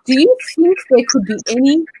Denmark. Do you think there could be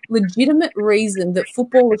any legitimate reason that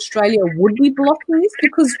Football Australia would be blocking this?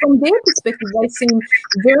 Because from their perspective, they seem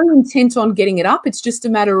very intent on getting it up. It's just a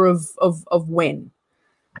matter of when.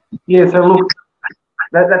 Yeah, so look,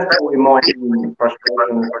 that's probably my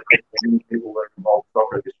frustration with people that are involved in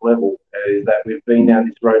soccer at this level, is that we've been down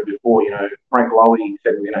this road before. You know, Frank Lowy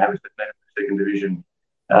said we're going to have a second division.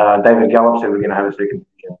 David Gallup said we're going to have a second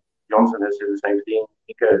division. Johnson has said the same thing.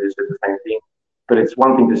 Nico has said the same thing. But it's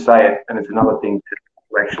one thing to say it, and it's another thing to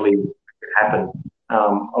actually make it happen.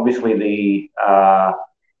 Obviously, the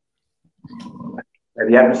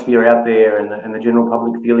atmosphere out there and the general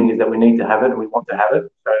public feeling is that we need to have it and we want to have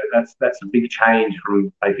it. So that's a big change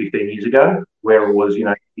from, say, 15 years ago, where it was, you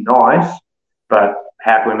know, nice, but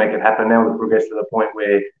how can we make it happen? Now we've progressed to the point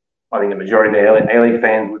where I think the majority of the A-League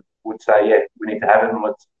fans would say, yeah, we need to have it and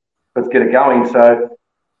let's get it going. So,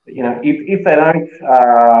 you know, if they don't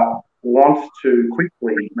want to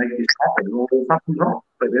quickly make this happen, well, then something's wrong.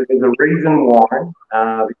 But there's a reason why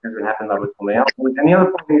this hasn't happened up until now. And the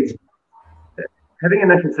other point is, having a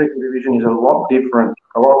national second division is a very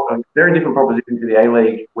different proposition to the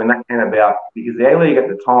A-League when that came about, because the A-League at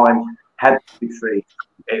the time had to succeed.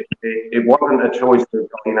 It wasn't a choice of,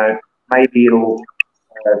 you know, maybe it'll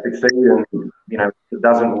succeed and, you know, if it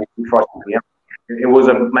doesn't, we'll try something else. It was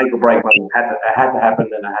a make or break moment. It had to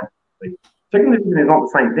happen and it had to succeed. Second division is not the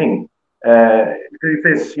same thing. If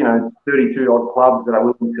there's, you know, 32 odd clubs that are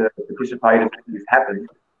willing to participate and make this happen,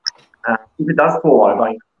 if it does fall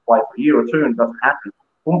over, play for a year or two and it doesn't happen,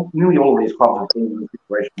 well, nearly all of these clubs have been in this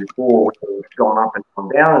situation before, where it's gone up and gone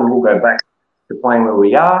down, and we'll go back to playing where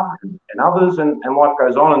we are and others, and life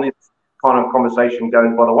goes on, and this kind of conversation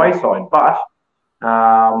goes by the wayside. But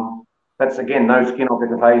that's, again, no skin off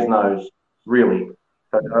the FA's nose, really.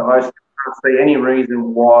 So I can't see any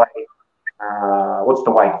reason why. What's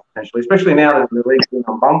the wait, essentially? Especially now that the league's been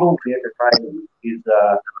unbundled, the FFA is,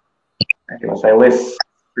 how can I say, less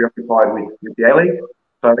preoccupied with the A-League.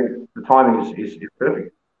 So I think the timing is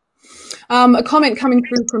perfect. A comment coming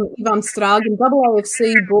through from Ivan Stragan.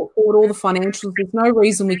 AAFC brought forward all the financials. There's no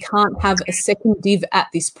reason we can't have a second div at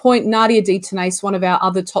this point. Nadia D. Tenace, one of our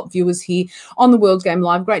other top viewers here on the World Game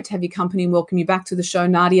Live. Great to have your company and welcome you back to the show,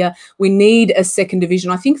 Nadia. We need a second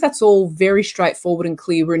division. I think that's all very straightforward and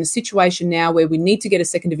clear. We're in a situation now where we need to get a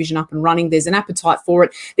second division up and running. There's an appetite for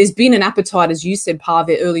it. There's been an appetite, as you said,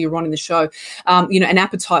 Pave, earlier on in the show, an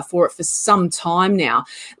appetite for it for some time now.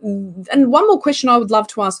 And one more question I would love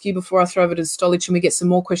to ask you before I throw over to Stolich and we get some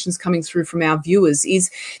more questions coming through from our viewers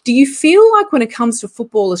is, do you feel like when it comes to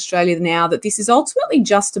Football Australia now that this is ultimately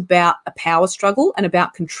just about a power struggle and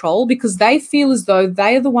about control, because they feel as though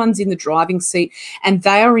they are the ones in the driving seat and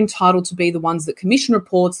they are entitled to be the ones that commission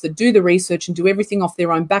reports, that do the research and do everything off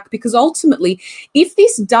their own back? Because ultimately, if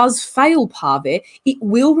this does fail, Pave, it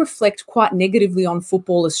will reflect quite negatively on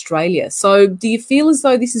Football Australia. So do you feel as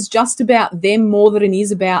though this is just about them more than it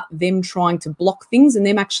is about them trying to block things and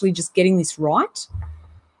them actually just getting this right?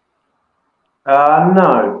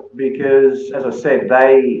 No, because as I said,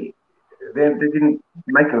 they didn't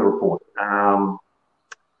make a report.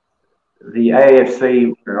 The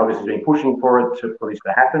AFC obviously has been pushing for this to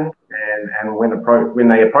happen, and when they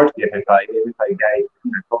approached the FFA, the FFA gave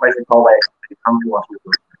basically told they come to us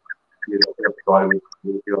with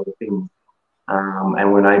other things,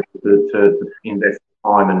 and we're able to invest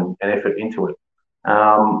time and effort into it.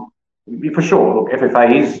 For sure, look,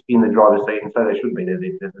 FFA is in the driver's seat, and so they should be. There's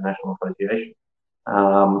the National Association.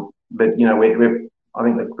 But I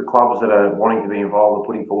think the clubs that are wanting to be involved are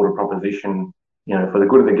putting forward a proposition, for the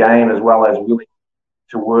good of the game, as well as willing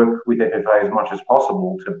to work with FFA as much as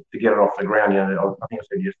possible to get it off the ground. I think I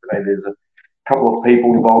said yesterday, there's a couple of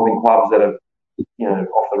people involved in clubs that have,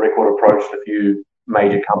 off the record approached a few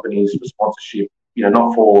major companies for sponsorship.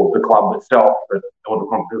 Not for the club itself, or the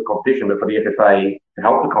competition, but for the FFA to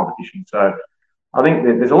help the competition. So I think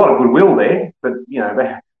that there's a lot of goodwill there, but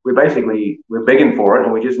we're begging for it,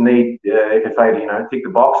 and we just need FFA to tick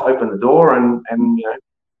the box, open the door, and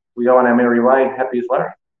we go on our merry way, happy as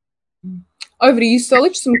Larry. Over to you,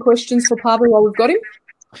 Stolich. Some questions for Pave while we've got him.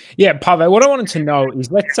 Yeah, Pave, what I wanted to know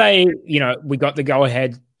is, let's say, we got the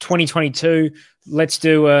go-ahead 2022, let's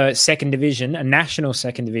do a second division, a national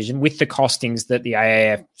second division with the costings that the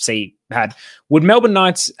AAFC had. Would Melbourne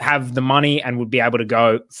Knights have the money and would be able to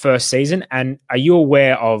go first season? And are you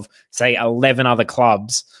aware of, say, 11 other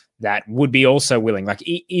clubs that would be also willing? Like,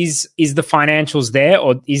 is the financials there,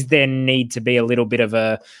 or is there need to be a little bit of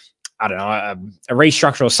a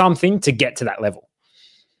restructure or something to get to that level?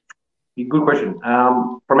 Good question.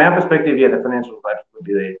 From our perspective, the financials would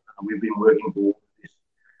be there. We've been working towards this,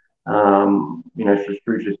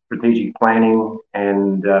 through strategic planning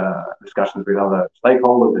and discussions with other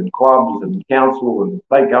stakeholders and clubs and council and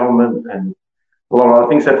state government and a lot of other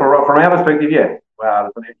things. So from our perspective, the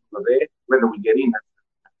financials are there. Whether we get in, that's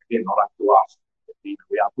again not up to us. We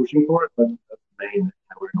are pushing for it, but that doesn't mean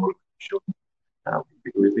we're in order to sure.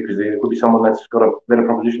 Because there could be someone that's got a better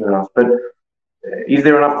proposition than us. But is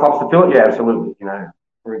there enough clubs to fill it? Yeah, absolutely.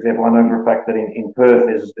 For example, I know for a fact that in Perth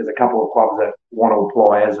there's a couple of clubs that want to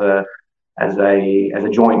apply as a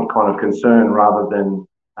joint kind of concern rather than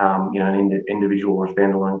an individual or a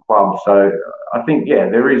standalone club. So I think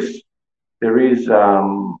there is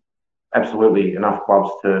absolutely enough clubs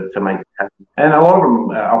to make it happen, and a lot of them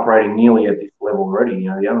are operating nearly at this level already.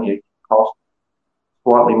 The only cost,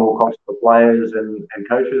 slightly more cost for players and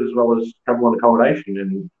coaches, as well as travel and accommodation,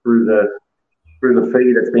 and through the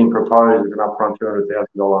fee that's been proposed is an upfront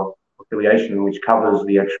 $200,000 affiliation, which covers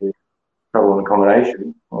the actual travel and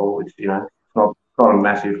accommodation. Well, it's not a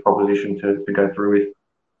massive proposition to go through with.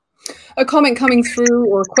 A comment coming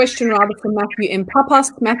through, or a question rather, from Matthew M.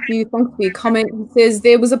 Papas. Matthew, thanks for your comment. He says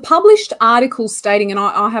there was a published article stating, and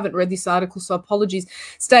I haven't read this article, so apologies,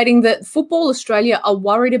 stating that Football Australia are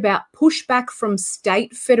worried about pushback from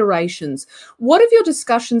state federations. What have your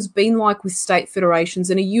discussions been like with state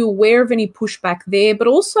federations, and are you aware of any pushback there? But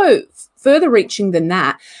also, further reaching than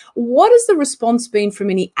that, what has the response been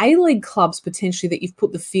from any A-League clubs potentially that you've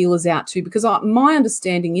put the feelers out to? Because my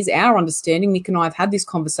understanding is, our understanding, Nick and I have had this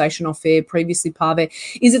conversation off air previously, Pave,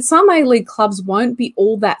 is that some A-League clubs won't be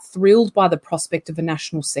all that thrilled by the prospect of a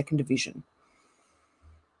national second division.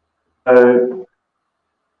 Clubs,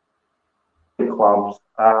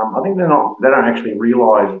 I think they don't actually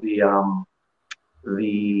realise the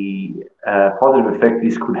positive effect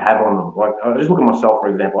this could have on them. Like, I just look at myself, for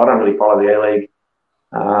example. I don't really follow the A-League.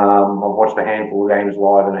 I've watched a handful of games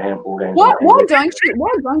live and a handful of games. Why don't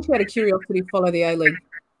you, out of curiosity, follow the A-League?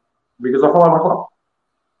 Because I follow my club.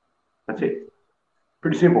 That's it.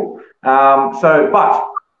 Pretty simple.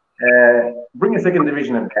 bring a second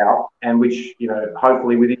division about, and which,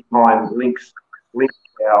 hopefully within time links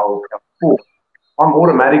our sport, I'm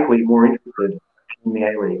automatically more interested in the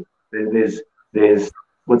A-League. There's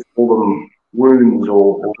let's call them wounds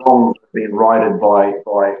or wrongs being righted by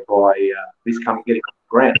this coming getting off the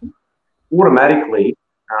ground. Automatically,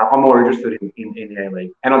 I'm more interested in the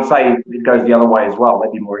A-League. And I'd say it goes the other way as well.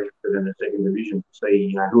 They'd be more interested in the second division to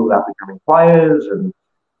see, who are up and coming players and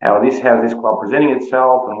how's this club presenting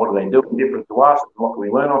itself and what are they doing different to us and what can we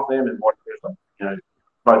learn off them and what,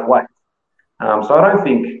 both ways. So I don't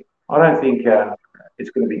think it's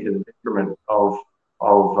going to be to the detriment of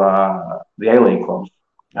the A-League clubs.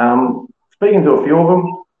 Speaking to a few of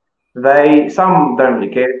them, some don't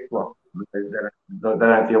really care. Well, they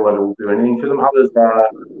don't feel that it will do anything for them. Others are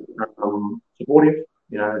supportive.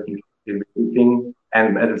 I think it'll be a good thing,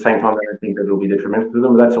 and at the same time, they don't think that it'll be detrimental to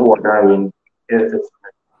them. But that's all I know in it's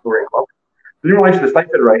Victorian club. In relation to the state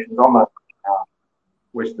federations, I'm a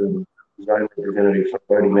Western Zone representative, so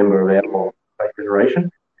voting member of our state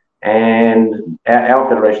federation. And our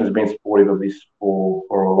federation has been supportive of this for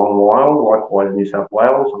a long while, likewise New South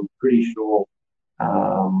Wales. I'm pretty sure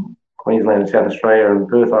Queensland and South Australia and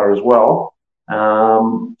Perth are as well. So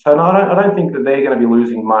no, I don't think that they're going to be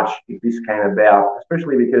losing much if this came about,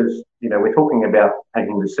 especially because, we're talking about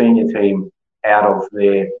taking the senior team out of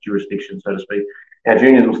their jurisdiction, so to speak. Our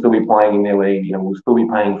juniors will still be playing in their league, we'll still be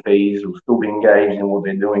paying fees, we'll still be engaged in what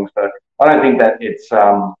they're doing. So I don't think that it's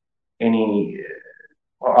I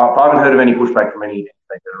haven't heard of any pushback from any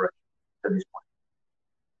state federation at this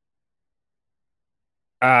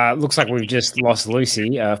point. Looks like we've just lost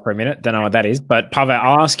Lucy for a minute. Don't know what that is. But Pave,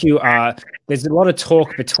 I'll ask you, there's a lot of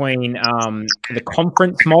talk between the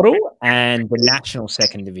conference model and the national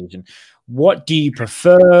second division. What do you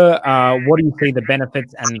prefer? What do you see the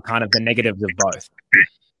benefits and kind of the negatives of both?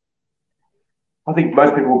 I think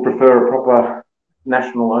most people prefer a proper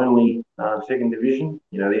national-only second division.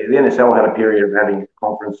 The NSL had a period of having a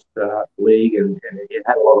conference league, and it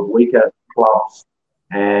had a lot of weaker clubs.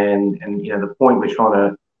 And the point we're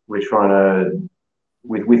trying to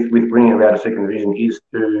with bringing about a second division is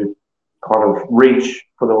to kind of reach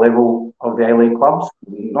for the level of the A-League clubs,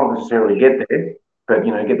 not necessarily get there, but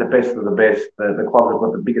get the best of the best. The clubs have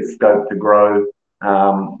got the biggest scope to grow.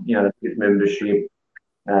 The biggest membership,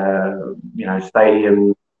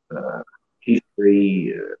 stadium,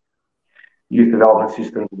 history, youth development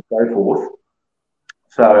systems, and so forth.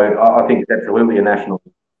 So I think it's absolutely a national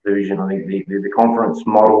division. I think the conference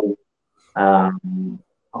model, I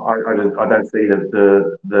don't see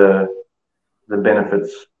the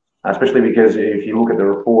benefits, especially because if you look at the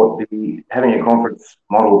report, having a conference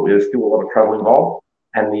model, there's still a lot of travel involved,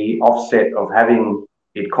 and the offset of having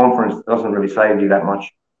it conference doesn't really save you that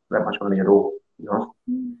much money at all.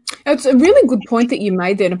 It's a really good point that you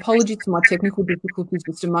made there, and apologies for my technical difficulties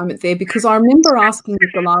just a moment there, because I remember asking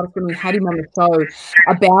Nick Gallardo when we had him on the show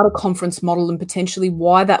about a conference model and potentially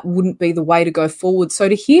why that wouldn't be the way to go forward. So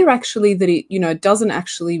to hear actually that it, doesn't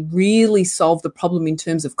actually really solve the problem in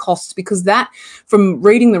terms of costs, because that, from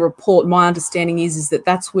reading the report, my understanding is that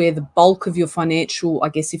that's where the bulk of your financial, I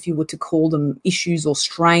guess if you were to call them issues or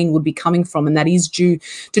strain, would be coming from, and that is due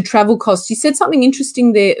to travel costs. You said something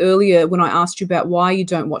interesting there earlier when I asked you about why you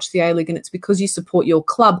don't watch the A-League, and it's because you support your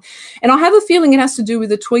club. And I have a feeling it has to do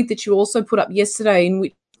with a tweet that you also put up yesterday in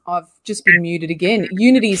which I've just been muted again.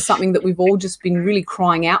 Unity is something that we've all just been really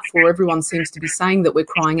crying out for. Everyone seems to be saying that we're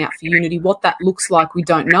crying out for unity. What that looks like, we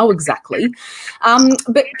don't know exactly.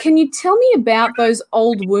 But can you tell me about those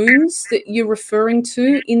old wounds that you're referring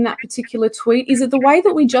to in that particular tweet? Is it the way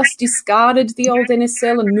that we just discarded the old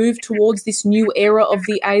NSL and moved towards this new era of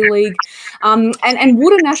the A-League? And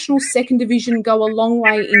would a national second division go a long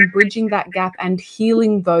way in bridging that gap and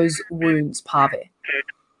healing those wounds, Pave?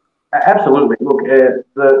 Absolutely. Look, the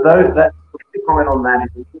comment on that is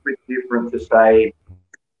a little bit different to, say,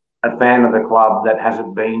 a fan of the club that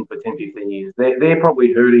hasn't been for 10, 15 years. They're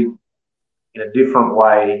probably hurting in a different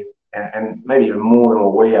way, and maybe even more than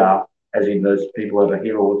what we are, as in those people that are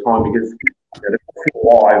here all the time, because they're still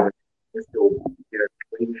alive, they're still,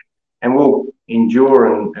 and we'll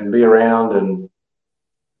endure and be around, and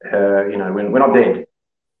we're not dead.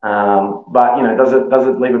 But does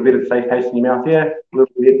it leave a bit of safe taste in your mouth? Yeah, a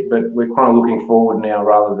little bit. But we're kind of looking forward now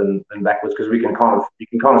rather than backwards, because you can kind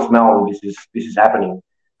of smell this is happening.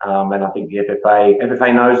 And I think the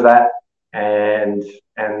FFA knows that, and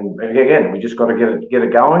again, we just got to get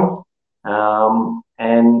it going. All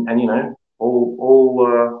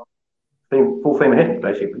full steam ahead,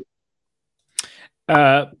 basically.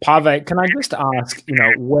 Pave, can I just ask,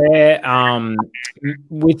 where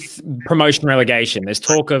with promotion relegation, there's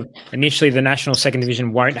talk of initially the National Second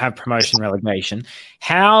Division won't have promotion relegation.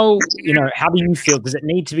 How do you feel? Does it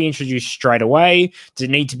need to be introduced straight away? Does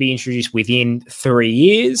it need to be introduced within 3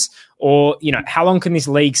 years? Or, how long can this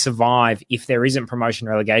league survive if there isn't promotion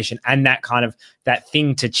relegation and that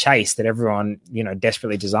thing to chase that everyone,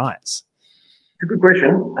 desperately desires? It's a good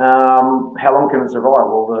question. How long can it survive?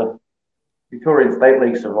 Well, the Victorian State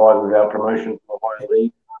League survived without promotion from a higher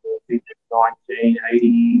league in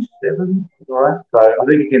 1987. Right? So I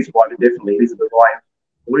think it can survive indefinitely. Is it the right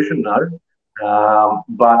solution? No.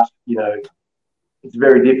 But, it's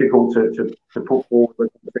very difficult to put forward the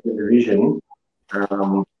second division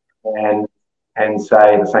and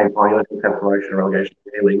say at the same time, let's have promotion and relegation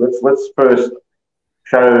to the league. Let's first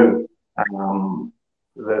show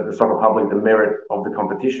the soccer public the merit of the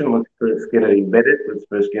competition. Let's first get it embedded. Let's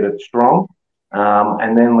first get it strong.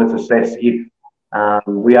 And then let's assess if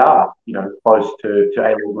we are, close to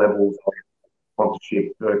A-League levels of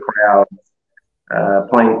sponsorship, crowds,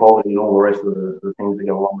 playing quality, and all the rest of the things that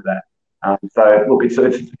go along with that. So, look,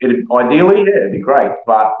 ideally, yeah, it'd be great,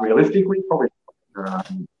 but realistically, probably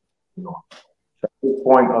not. So at this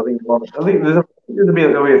point, I think there'll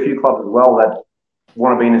be a few clubs as well that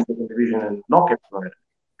want to be in the second division and not get promoted.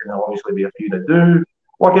 There'll obviously be a few that do.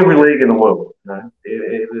 Like every league in the world, the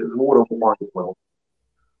water will find its level.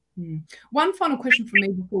 One final question from me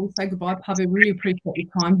before we say goodbye, Pave. I really appreciate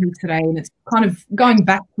your time here today, and it's kind of going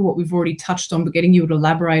back to what we've already touched on, but getting you to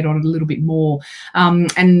elaborate on it a little bit more,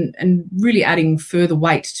 and really adding further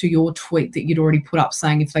weight to your tweet that you'd already put up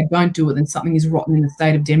saying if they don't do it, then something is rotten in the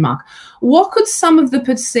state of Denmark. What could some of the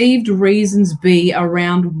perceived reasons be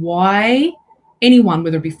around why anyone,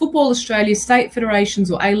 whether it be Football Australia, state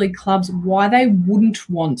federations or A-League clubs, why they wouldn't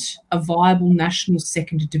want a viable national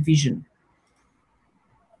second division?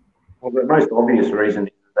 Well, the most obvious reason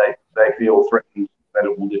is that they feel threatened that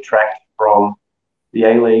it will detract from the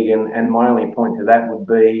A-League, and my only point to that would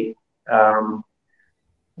be,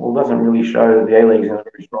 it doesn't really show that the A-League is in a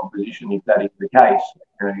very strong position if that is the case.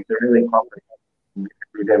 If the A-League club,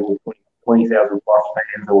 for example, 20,000 plus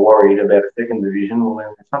fans are worried about a second division, well,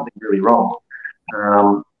 then there's something really wrong.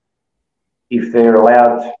 If they're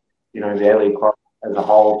allowed, the A-League club as a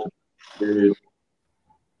whole to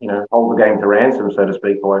hold the game to ransom, so to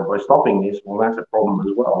speak, by stopping this, well, that's a problem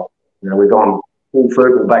as well. We've gone full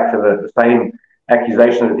circle back to the same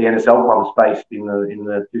accusation that the NSL clubs faced in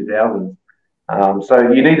the 2000s.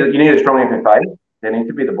 So you need a strong FFA. They need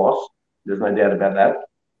to be the boss. There's no doubt about that.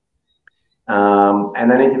 And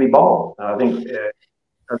they need to be bold. I think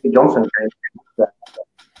Johnson came that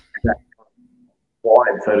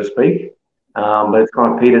wide, so to speak, but it's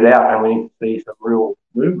kind of petered out, and we need to see some real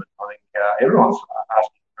movement. I think everyone's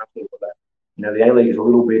asking for that. The A-League is a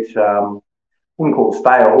little bit, wouldn't call it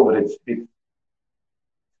stale, but it's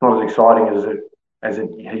not as exciting as it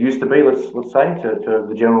used to be. Let's say to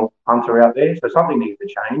the general punter out there. So something needs to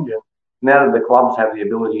change. And now that the clubs have the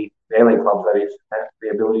ability, the A-League clubs that is, have the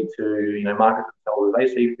ability to market themselves as they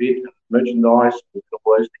see fit, and merchandise, and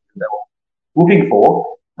all those things that they were looking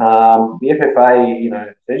for. The FFA,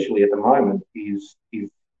 essentially at the moment is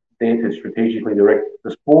there to strategically direct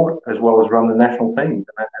the sport as well as run the national teams.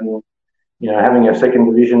 And having a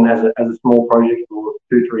second division as a small project for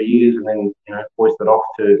 2-3 years and then hoist it off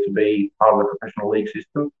to be part of the professional league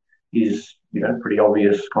system is pretty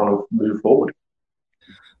obvious kind of move forward.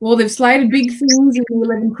 Well, they've slated big things in the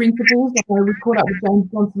 11 principles. We caught up with James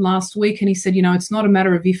Johnson last week, and he said, it's not a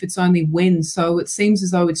matter of if, it's only when. So it seems as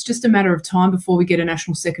though it's just a matter of time before we get a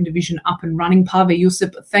national second division up and running. Pave,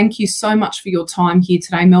 Jusup, thank you so much for your time here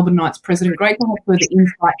today. Melbourne Knights president, great to have further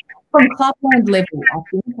insight from clubland level. I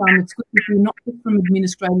think it's good to hear not just from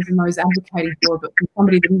administrators and those advocating for it, but from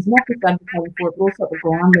somebody that is not just advocating for it, but also at the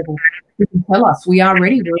ground level, who can tell us we are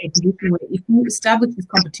ready. We're in a position where if you establish this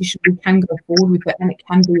competition, we can go forward with it and it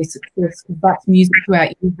can be a success, because that's music to our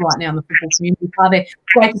ears right now in the football community. Pave,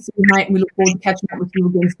 great to see you, mate, and we look forward to catching up with you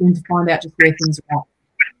again soon to find out just where things are at.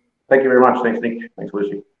 Thank you very much. Thanks, Nick. Thanks,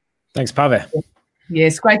 Lucy. Thanks, Pave. Yeah,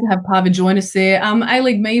 it's great to have Pave join us there.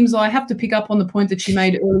 A-League memes, I have to pick up on the point that you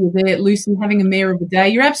made earlier there, Lucy, having a mayor of the day.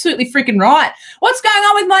 You're absolutely freaking right. What's going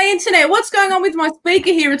on with my internet? What's going on with my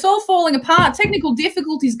speaker here? It's all falling apart. Technical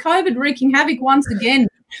difficulties, COVID wreaking havoc once again.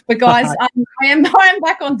 But guys, I am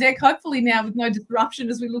back on deck, hopefully now with no disruption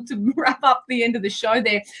as we look to wrap up the end of the show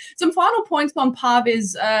there. Some final points on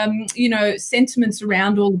Pave's, sentiments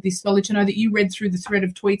around all of this, Solich. I know that you read through the thread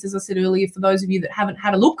of tweets, as I said earlier. For those of you that haven't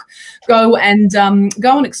had a look, go and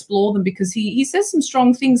explore them, because he says some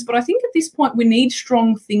strong things. But I think at this point we need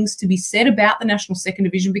strong things to be said about the National Second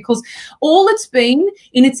Division, because all it's been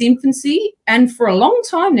in its infancy and for a long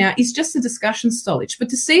time now is just a discussion, Solich. But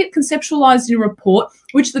to see it conceptualised in a report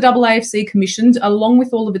which the AAFC commissioned along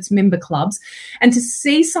with all of its member clubs, and to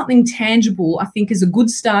see something tangible, I think, is a good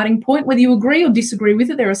starting point. Whether you agree or disagree with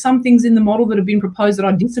it, there are some things in the model that have been proposed that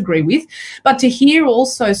I disagree with, but to hear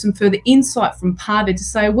also some further insight from Pave to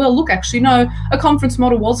say, well, look, actually, no, a conference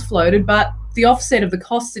model was floated, but the offset of the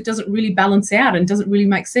costs, it doesn't really balance out and doesn't really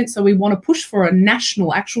make sense. So we want to push for a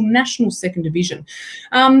actual national second division.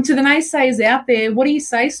 To the naysayers out there, what do you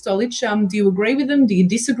say, Stolich? Do you agree with them? Do you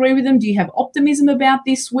disagree with them? Do you have optimism about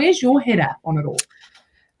this? Where's your head at on it all?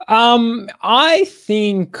 I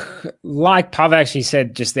think, like Pave actually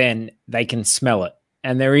said just then, they can smell it.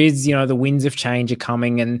 And there is, the winds of change are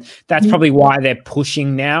coming, and that's probably why they're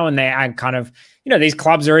pushing now. And they are kind of, these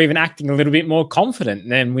clubs are even acting a little bit more confident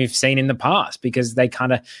than we've seen in the past, because they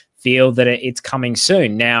kind of feel that it's coming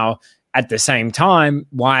soon. Now, at the same time,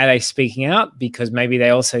 why are they speaking out? Because maybe they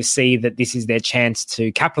also see that this is their chance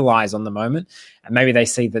to capitalize on the moment. And maybe they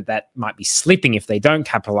see that might be slipping if they don't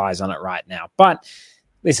capitalize on it right now. But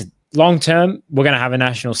listen, long term, we're going to have a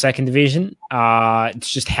national second division. It's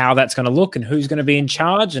just how that's going to look and who's going to be in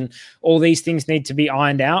charge, and all these things need to be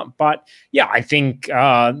ironed out. But yeah, I think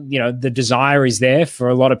the desire is there for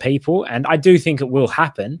a lot of people, and I do think it will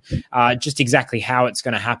happen. Just exactly how it's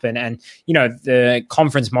going to happen, and the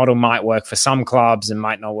conference model might work for some clubs and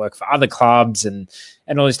might not work for other clubs, and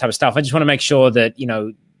all this type of stuff. I just want to make sure that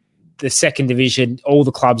the second division, all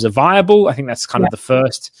the clubs are viable. I think that's kind of the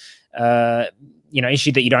first.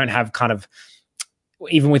 Issue that you don't have kind of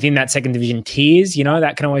even within that second division tiers,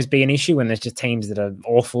 that can always be an issue when there's just teams that are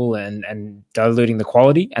awful and diluting the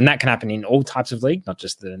quality. And that can happen in all types of league, not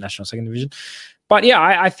just the national second division. But yeah,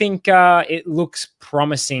 I think it looks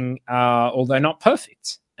promising, although not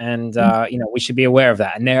perfect. And, we should be aware of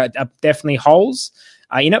that. And there are definitely holes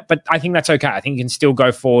in it, but I think that's okay. I think you can still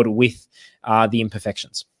go forward with the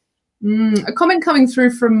imperfections. A comment coming through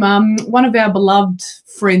from one of our beloved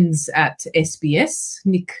friends at SBS,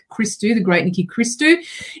 Nick Christou, the great Nicky Christou.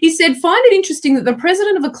 He said, find it interesting that the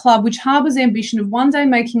president of a club which harbours ambition of one day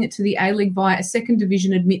making it to the A-League via a second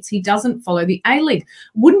division admits he doesn't follow the A-League.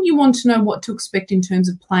 Wouldn't you want to know what to expect in terms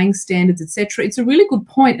of playing standards, etc.? It's a really good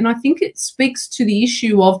point, and I think it speaks to the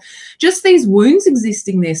issue of just these wounds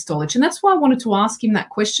existing there, Stolich. And that's why I wanted to ask him that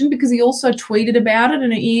question, because he also tweeted about it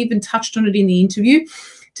and he even touched on it in the interview.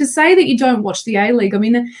 To say that you don't watch the A-League, I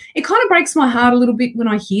mean, it kind of breaks my heart a little bit when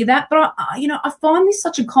I hear that. But, I find this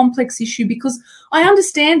such a complex issue, because I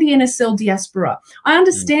understand the NSL diaspora. I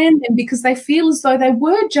understand them because they feel as though they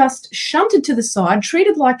were just shunted to the side,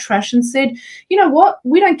 treated like trash, and said, you know what,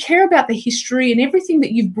 we don't care about the history and everything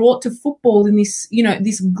that you've brought to football in this,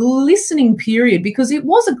 this glistening period, because it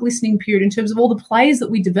was a glistening period in terms of all the players that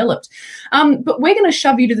we developed. But we're going to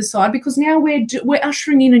shove you to the side because now we're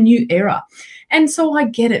ushering in a new era. And so I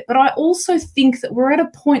get it. But I also think that we're at a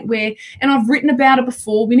point where, and I've written about it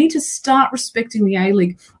before, we need to start respecting the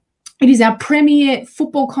A-League. It is our premier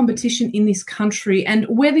football competition in this country, and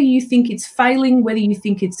whether you think it's failing, whether you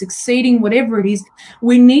think it's succeeding, whatever it is,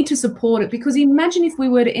 we need to support it, because imagine if we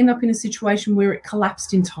were to end up in a situation where it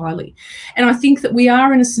collapsed entirely. And I think that we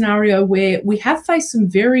are in a scenario where we have faced some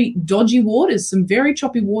very dodgy waters, some very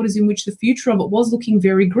choppy waters in which the future of it was looking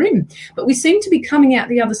very grim. But we seem to be coming out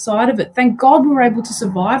the other side of it. Thank God we were able to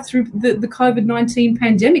survive through the COVID-19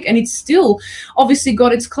 pandemic, and it's still obviously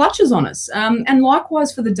got its clutches on us. And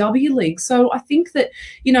likewise for the W League. So I think that,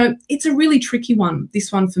 it's a really tricky one, this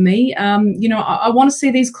one for me. I want to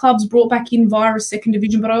see these clubs brought back in via a second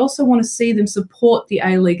division, but I also want to see them support the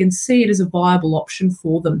A-League and see it as a viable option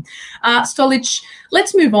for them. Stolich,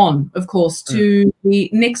 let's move on, of course, to the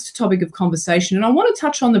next topic of conversation. And I want to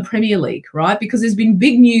touch on the Premier League, right? Because there's been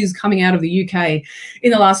big news coming out of the UK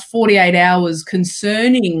in the last 48 hours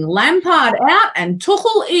concerning Lampard out and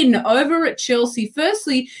Tuchel in over at Chelsea.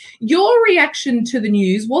 Firstly, your reaction to the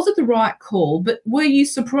news, was it the right call, but were you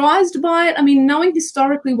surprised by it? I mean, knowing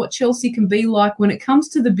historically what Chelsea can be like when it comes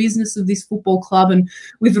to the business of this football club, and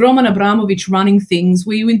with Roman Abramovich running things,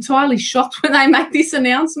 were you entirely shocked when they made this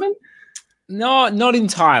announcement? No, not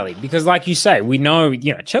entirely, because like you say, we know,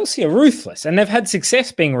 Chelsea are ruthless, and they've had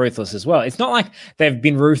success being ruthless as well. It's not like they've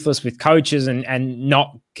been ruthless with coaches and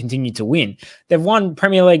not continued to win. They've won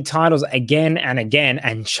Premier League titles again and again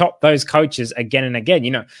and chopped those coaches again and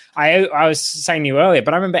again. I was saying to you earlier,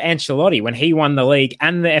 but I remember Ancelotti when he won the league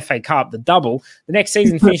and the FA Cup, the double, the next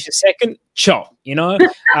season finished second, chop,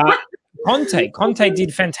 Conte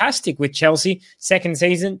did fantastic with Chelsea, second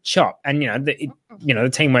season, chop. And, the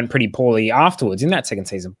team went pretty poorly afterwards in that second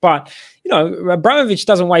season. But, Abramovich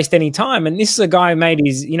doesn't waste any time. And this is a guy who made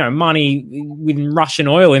his, money with Russian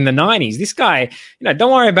oil in the 90s. This guy,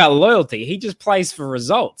 don't worry about loyalty. He just plays for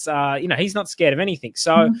results. He's not scared of anything.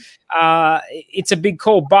 So it's a big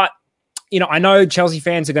call. But, I know Chelsea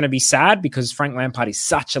fans are going to be sad because Frank Lampard is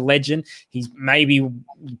such a legend. He's maybe,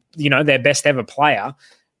 their best ever player.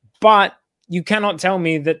 But you cannot tell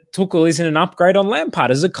me that Tuchel isn't an upgrade on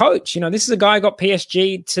Lampard as a coach. This is a guy who got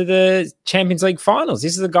PSG to the Champions League finals.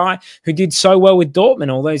 This is a guy who did so well with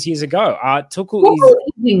Dortmund all those years ago. Tuchel is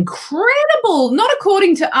incredible. Not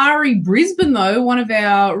according to Ari Brisbane, though, one of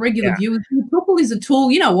our regular viewers. Tuchel is a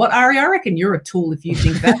tool. You know what, Ari? I reckon you're a tool if you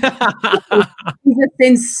think that. He's a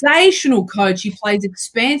sensational coach. He plays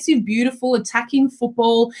expansive, beautiful, attacking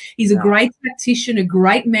football. He's a great tactician, a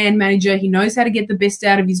great man manager. He knows how to get the best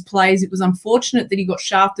out of his players. It was unfortunate that he got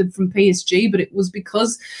shafted from PSG, but it was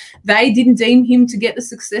because they didn't deem him to get the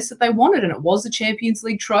success that they wanted, and it was the Champions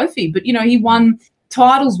League trophy. But, he won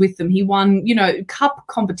titles with them. He won, cup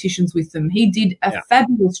competitions with them. He did a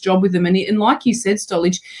fabulous job with them. And like you said,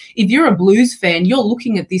 Stolich, if you're a Blues fan, you're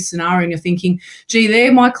looking at this scenario and you're thinking, gee,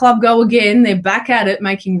 there my club go again. They're back at it,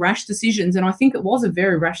 making rash decisions. And I think it was a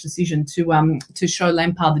very rash decision to show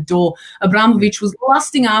Lampard the door. Abramovich was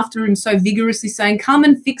lusting after him so vigorously, saying, come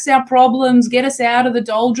and fix our problems, get us out of the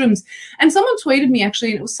doldrums. And someone tweeted me,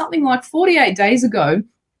 actually, and it was something like 48 days ago,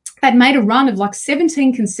 they'd made a run of like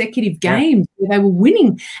 17 consecutive games where they were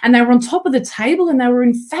winning and they were on top of the table and they were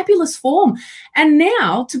in fabulous form. And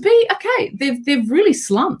now to be, they've really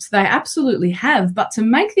slumped. They absolutely have. But to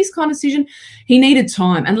make this kind of decision, he needed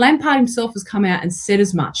time. And Lampard himself has come out and said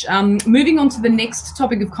as much. Moving on to the next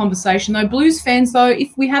topic of conversation, though, Blues fans, though,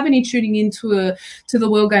 if we have any tuning into to the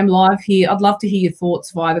World Game Live here, I'd love to hear your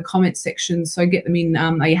thoughts via the comment section. So get them in.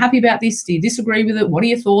 Are you happy about this? Do you disagree with it? What are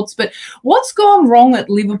your thoughts? But what's gone wrong at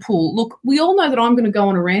Liverpool? Look, we all know that I'm going to go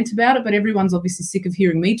on a rant about it, but everyone's obviously sick of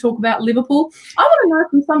hearing me talk about Liverpool. I want to know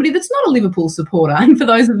from somebody that's not a Liverpool supporter, and for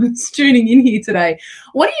those of us tuning in here today,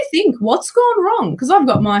 what do you think? What's gone wrong? Because I've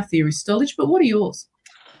got my theories, Stolich, but what are yours?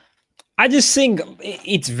 I just think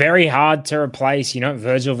it's very hard to replace,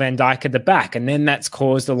 Virgil van Dijk at the back. And then that's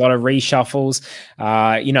caused a lot of reshuffles.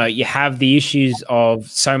 You have the issues of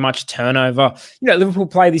so much turnover. Liverpool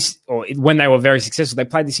play this, or when they were very successful, they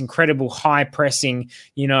played this incredible high pressing,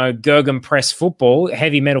 Gurgen press football,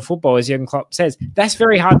 heavy metal football, as Jurgen Klopp says. That's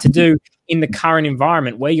very hard to do in the current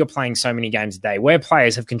environment where you're playing so many games a day, where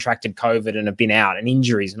players have contracted COVID and have been out and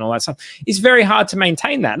injuries and all that stuff. It's very hard to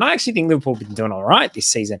maintain that. And I actually think Liverpool have been doing all right this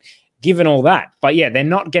season, given all that. But yeah, they're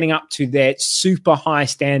not getting up to their super high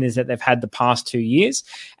standards that they've had the past 2 years.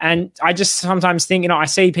 And I just sometimes think, I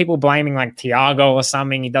see people blaming like Thiago or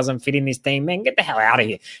something. He doesn't fit in this team. Man, get the hell out of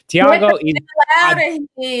here. Thiago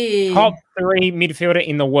is top 3 midfielder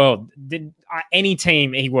in the world. Any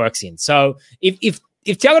team he works in. So if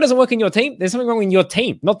Thiago doesn't work in your team, there's something wrong in your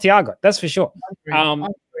team, not Thiago. That's for sure.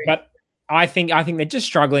 But I think they're just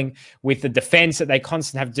struggling with the defense that they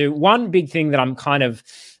constantly have to do. One big thing that I'm kind of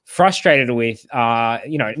frustrated with, not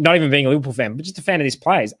even being a Liverpool fan, but just a fan of this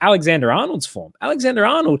player, is Alexander-Arnold's form.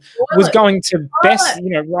 Alexander-Arnold was going to best,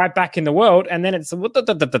 right back in the world, and then it's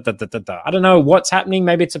I don't know what's happening.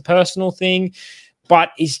 Maybe it's a personal thing,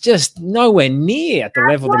 but he's just nowhere near at the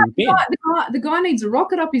level that he's been. The guy needs a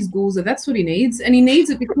rocket up his goulza. That's what he needs, and he needs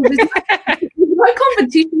it because there's no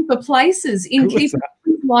competition for places in key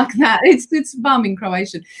like that. It's bumming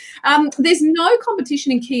Croatian. There's no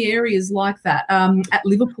competition in key areas like that at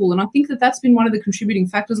Liverpool, and I think that's been one of the contributing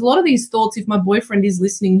factors. A lot of these thoughts, if my boyfriend is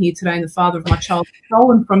listening here today and the father of my child,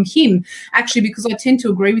 stolen from him, actually, because I tend to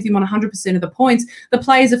agree with him on 100% of the points. The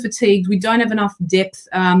players are fatigued. We don't have enough depth.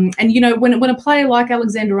 And, when a player like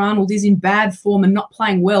Alexander-Arnold is in bad form and not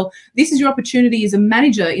playing well, this is your opportunity as a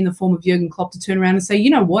manager in the form of Jurgen Klopp to turn around and say, you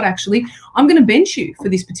know what, actually, I'm going to bench you for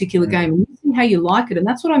this particular game and see how you like it. And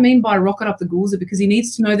that's what I mean by rocket up the goulza, because he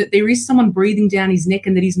needs to know that there is someone breathing down his neck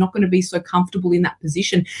and that he's not going to be so comfortable in that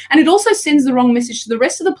position. And it also sends the wrong message to the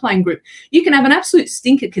rest of the playing group. You can have an absolute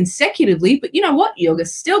stinker consecutively, but you know what? You're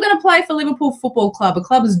still going to play for Liverpool Football Club, a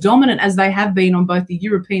club as dominant as they have been on both the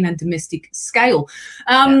European and domestic scale.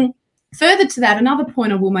 Further to that, another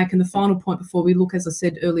point I will make, and the final point before we look, as I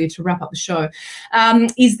said earlier, to wrap up the show,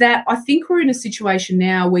 is that I think we're in a situation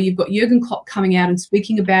now where you've got Jurgen Klopp coming out and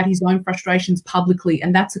speaking about his own frustrations publicly,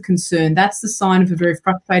 and that's a concern. That's the sign of a very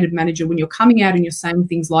frustrated manager when you're coming out and you're saying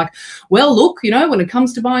things like, well, look, when it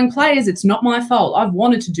comes to buying players, it's not my fault. I've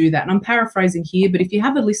wanted to do that. And I'm paraphrasing here, but if you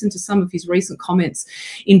have a listen to some of his recent comments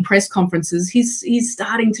in press conferences, he's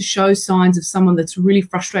starting to show signs of someone that's really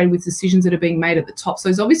frustrated with decisions that are being made at the top. So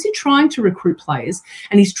he's obviously trying to recruit players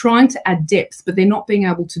and he's trying to add depth, but they're not being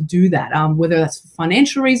able to do that. Whether that's for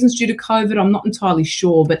financial reasons due to COVID, I'm not entirely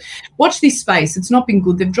sure. But watch this space. It's not been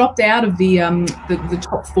good. They've dropped out of the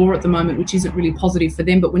top four at the moment, which isn't really positive for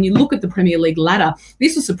them. But when you look at the Premier League ladder,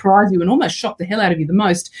 this will surprise you and almost shock the hell out of you the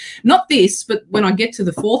most. Not this, but when I get to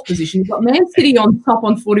the fourth position, you've got Man City on top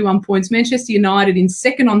on 41 points, Manchester United in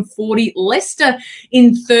second on 40, Leicester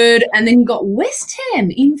in third, and then you've got West Ham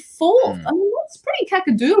in fourth. I mean, that's pretty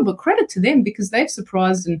cackadoodle, but credit to them because they've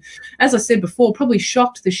surprised and, as I said before, probably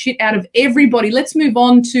shocked the shit out of everybody. Let's move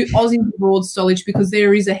on to Aussie abroad, Stolich, because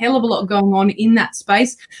there is a hell of a lot going on in that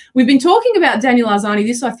space. We've been talking about Daniel Arzani.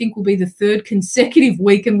 This, I think, will be the third consecutive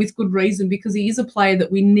week, and with good reason, because he is a player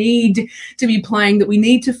that we need to be playing, that we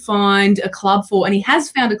need to find a club for, and he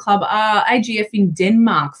has found a club, AGF in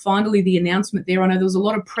Denmark. Finally, the announcement there. I know there was a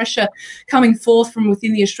lot of pressure coming forth from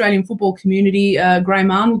within the Australian football community,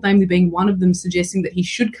 Graham Arnold namely being one of them, suggesting that he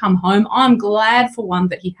should come home. I'm glad for one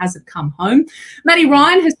that he hasn't come home. Matty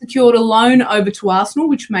Ryan has secured a loan over to Arsenal,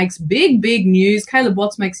 which makes big news. Caleb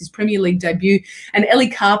Watts makes his Premier League debut, and Ellie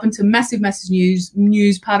Carpenter, massive news,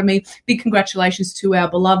 big congratulations to our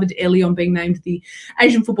beloved Ellie on being named the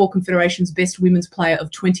Asian Football Confederation's best women's player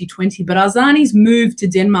of 2020. But Arzani's move to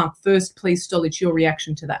Denmark first, please, Stolich, your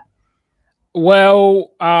reaction to that.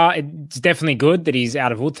 Well, it's definitely good that he's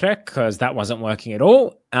out of Utrecht because that wasn't working at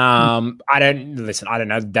all. I don't know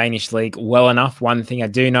the Danish league well enough. One thing I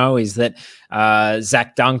do know is that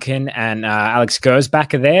Zach Duncan and Alex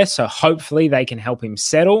Gersbach are there, so hopefully they can help him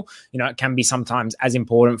settle. It can be sometimes as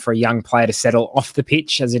important for a young player to settle off the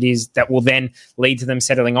pitch as it is that will then lead to them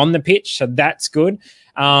settling on the pitch, so that's good.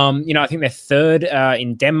 I think they're third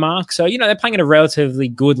in Denmark, so they're playing at a relatively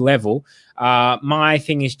good level. My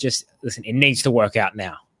thing is just, listen, it needs to work out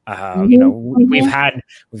now. We've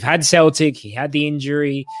had Celtic, he had the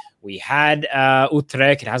injury, we had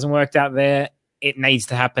Utrecht, it hasn't worked out there. It needs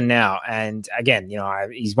to happen now. And again,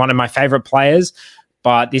 he's one of my favorite players,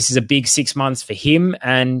 but this is a big 6 months for him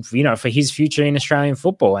and, for his future in Australian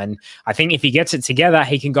football. And I think if he gets it together,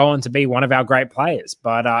 he can go on to be one of our great players.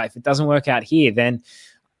 But if it doesn't work out here, then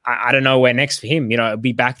I don't know where next for him. It'll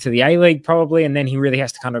be back to the A-League probably, and then he really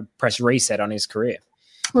has to kind of press reset on his career.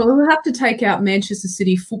 Well, we'll have to take out Manchester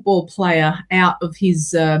City football player out of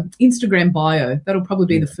his Instagram bio. That'll probably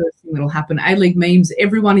be the first thing that'll happen. A-League memes,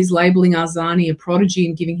 everyone is labelling Arzani a prodigy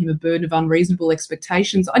and giving him a burden of unreasonable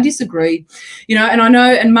expectations. I disagree. And I know,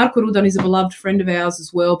 and Marco Rudan is a beloved friend of ours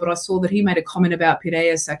as well, but I saw that he made a comment about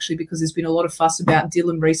Piraeus actually, because there's been a lot of fuss about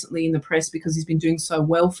Dylan recently in the press because he's been doing so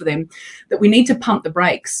well for them, that we need to pump the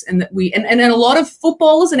brakes, and that and a lot of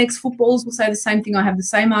footballers and ex-footballers will say the same thing. I have the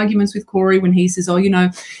same arguments with Corey when he says,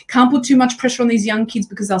 can't put too much pressure on these young kids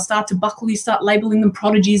because they'll start to buckle. You start labeling them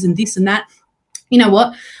prodigies and this and that. You know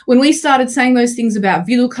what? When we started saying those things about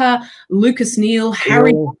Viluka, Lucas Neal,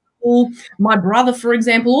 Harry, my brother, for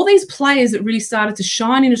example, all these players that really started to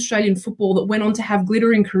shine in Australian football that went on to have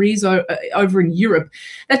glittering careers over in Europe,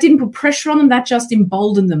 that didn't put pressure on them, that just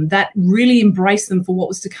emboldened them, that really embraced them for what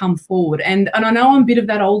was to come forward. And I know I'm a bit of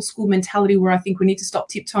that old school mentality where I think we need to stop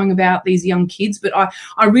tiptoeing about these young kids, but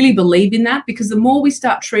I really believe in that, because the more we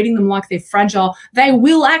start treating them like they're fragile, they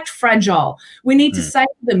will act fragile. We need to say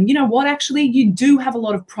to them, you know what, actually, you do have a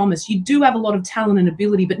lot of promise, you do have a lot of talent and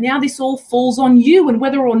ability, but now this all falls on you, and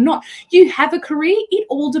whether or not you have a career, it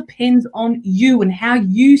all depends on you and how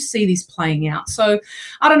you see this playing out. So,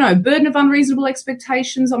 I don't know, burden of unreasonable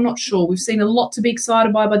expectations, I'm not sure. We've seen a lot to be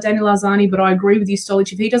excited by Daniel Arzani, but I agree with you,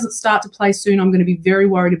 Stolich. If he doesn't start to play soon, I'm going to be very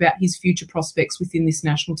worried about his future prospects within this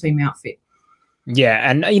national team outfit. Yeah,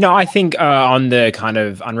 and, I think on the kind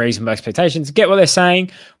of unreasonable expectations, get what they're saying,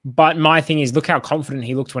 but my thing is, look how confident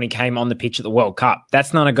he looked when he came on the pitch at the World Cup.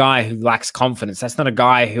 That's not a guy who lacks confidence. That's not a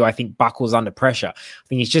guy who I think buckles under pressure. I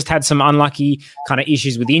think he's just had some unlucky kind of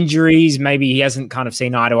issues with injuries. Maybe he hasn't kind of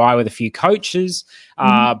seen eye to eye with a few coaches,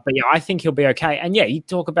 but yeah, I think he'll be okay. And yeah, you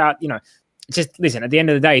talk about, just listen, at the end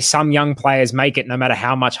of the day, some young players make it no matter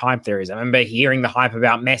how much hype there is. I remember hearing the hype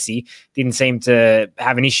about Messi didn't seem to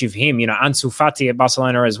have an issue for him. Ansu Fati at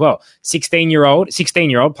Barcelona as well.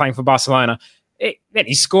 16-year-old playing for Barcelona.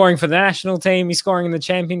 He's scoring for the national team. He's scoring in the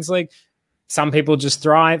Champions League. Some people just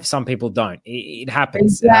thrive. Some people don't. It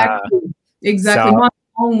happens. Exactly. Exactly. So, My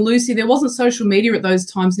Lucy, there wasn't social media at those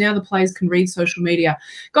times. Now the players can read social media.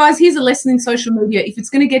 Guys, here's a lesson in social media. If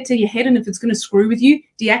it's going to get to your head and if it's going to screw with you,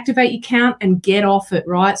 deactivate your account and get off it,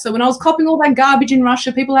 right? So when I was copying all that garbage in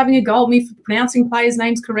Russia, people having a go at me for pronouncing players'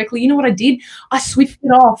 names correctly, you know what I did? I switched it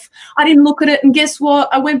off. I didn't look at it. And guess what?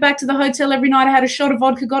 I went back to the hotel every night. I had a shot of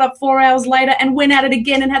vodka, got up 4 hours later and went at it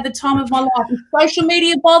again and had the time of my life. If social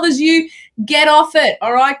media bothers you, get off it.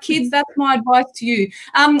 All right, kids, that's my advice to you.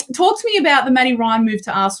 Talk to me about the Matty Ryan move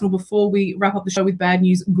to Arsenal before we wrap up the show with bad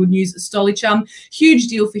news, good news. Stolich, huge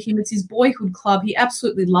deal for him. It's his boyhood club. He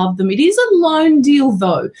absolutely loved them. It is a loan deal,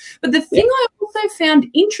 though. But the thing I also found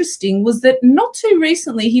interesting was that not too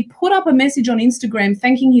recently he put up a message on Instagram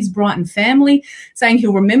thanking his Brighton family, saying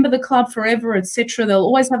he'll remember the club forever, etc. They'll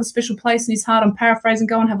always have a special place in his heart. I'm paraphrasing.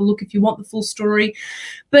 Go and have a look if you want the full story.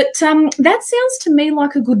 But that sounds to me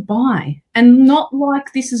like a goodbye and not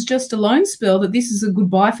like this is just a loan spell, that this is a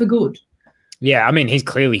goodbye for good. Yeah, I mean, he's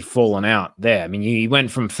clearly fallen out there. I mean, he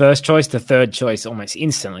went from first choice to third choice almost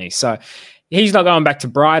instantly. So he's not going back to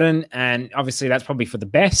Brighton, and obviously that's probably for the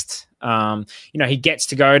best. He gets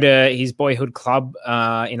to go to his boyhood club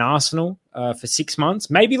in Arsenal for 6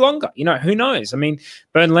 months, maybe longer. Who knows? I mean,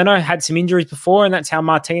 Bernd Leno had some injuries before, and that's how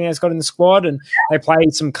Martinez got in the squad, and they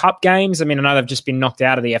played some cup games. I mean, I know they've just been knocked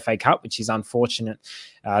out of the FA Cup, which is unfortunate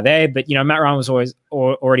there. But, Matt Ryan was always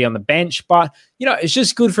already on the bench. But, it's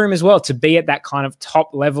just good for him as well to be at that kind of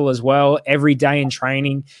top level as well every day in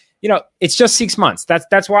training. It's just 6 months.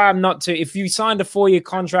 That's why I'm not too. If you signed a 4-year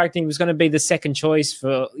contract and he was going to be the second choice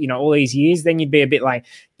for all these years, then you'd be a bit like,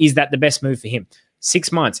 is that the best move for him?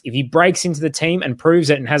 6 months. If he breaks into the team and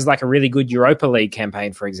proves it and has like a really good Europa League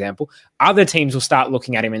campaign, for example, other teams will start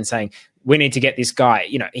looking at him and saying, we need to get this guy.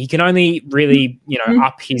 He can only really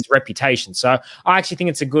up his reputation. So I actually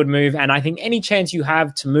think it's a good move, and I think any chance you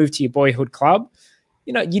have to move to your boyhood club,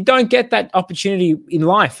 you don't get that opportunity in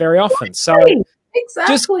life very often. So.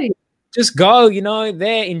 Exactly. Just go,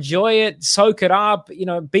 there, enjoy it, soak it up,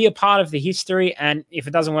 be a part of the history. And if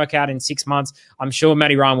it doesn't work out in 6 months, I'm sure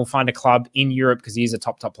Matty Ryan will find a club in Europe because he is a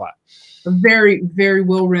top player. A very, very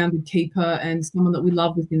well-rounded keeper and someone that we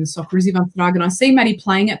love within the soccer is Ivan Dragan. I see Matty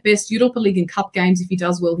playing at best Europa League and Cup games. If he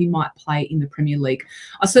does well, he might play in the Premier League.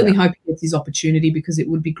 I certainly hope he gets his opportunity because it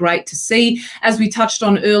would be great to see. As we touched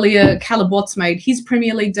on earlier, Caleb Watts made his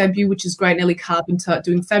Premier League debut, which is great. Ellie Carpenter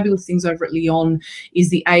doing fabulous things over at Lyon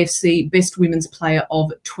is the AFC Best Women's Player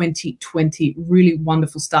of 2020. Really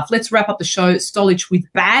wonderful stuff. Let's wrap up the show, Stolich, with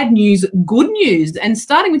bad news, good news. And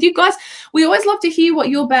starting with you guys, we always love to hear what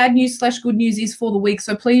your bad news / good news is for the week.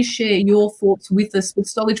 So please share your thoughts with us. But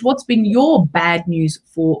Stolich, what's been your bad news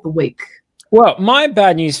for the week? Well, my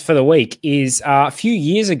bad news for the week is a few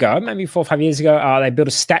years ago, maybe 4 or 5 years ago, they built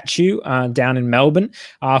a statue down in Melbourne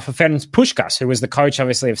for Ferenc Puskás, who was the coach,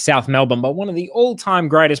 obviously, of South Melbourne, but one of the all-time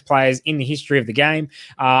greatest players in the history of the game,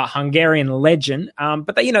 Hungarian legend.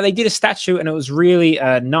 But they did a statue, and it was really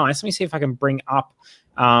nice. Let me see if I can bring up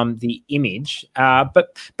the image.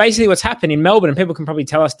 But basically what's happened in Melbourne, and people can probably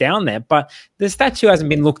tell us down there, but the statue hasn't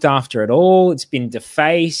been looked after at all. It's been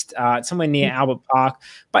defaced. It's somewhere near Albert Park.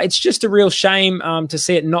 But it's just a real shame to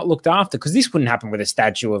see it not looked after, because this wouldn't happen with a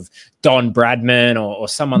statue of Don Bradman or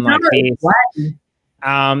someone like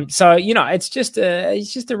this. So it's just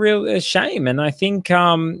a real shame, and I think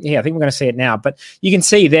I think we're going to see it now. But you can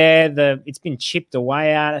see there it's been chipped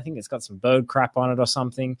away at. I think it's got some bird crap on it or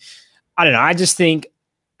something. I don't know. I just think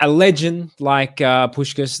a legend like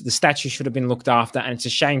Puskás, the statue should have been looked after, and it's a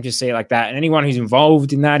shame to see it like that. And anyone who's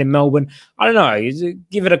involved in that in Melbourne, I don't know,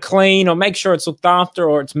 give it a clean or make sure it's looked after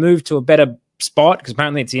or it's moved to a better spot, because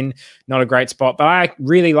apparently it's in not a great spot. But I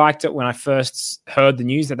really liked it when I first heard the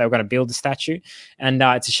news that they were going to build the statue, and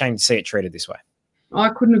it's a shame to see it treated this way. I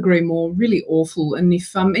couldn't agree more. Really awful. And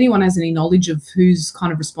if anyone has any knowledge of who's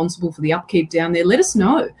kind of responsible for the upkeep down there, let us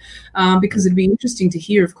know, because it'd be interesting to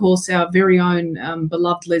hear. Of course, our very own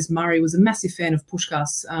beloved Les Murray was a massive fan of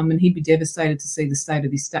Puskás, and he'd be devastated to see the state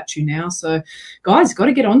of this statue now. So, guys, got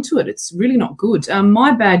to get onto it. It's really not good.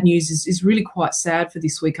 My bad news is really quite sad for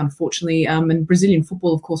this week, unfortunately. And Brazilian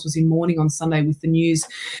football, of course, was in mourning on Sunday with the news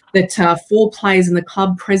that 4 players and the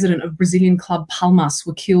club president of Brazilian club Palmas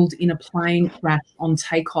were killed in a plane crash on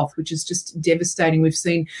takeoff, which is just devastating. We've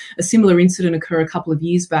seen a similar incident occur a couple of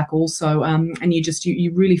years back also, and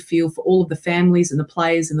you really feel for all of the families and the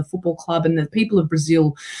players and the football club and the people of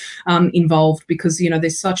Brazil involved, because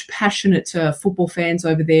there's such passionate football fans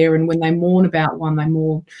over there, and when they mourn about one, they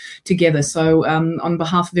mourn together. So on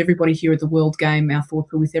behalf of everybody here at the World Game, our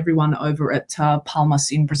thoughts are with everyone over at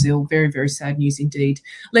Palmas in Brazil. Very, very sad news indeed.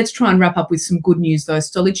 Let's try and wrap up with some good news though.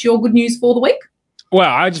 Stolich, your good news for the week? Well,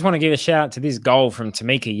 I just want to give a shout out to this goal from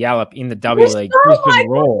Tamika Yallop in the W League. Oh,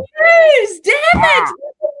 Raw. news! Damn it!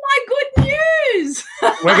 Oh, my good news!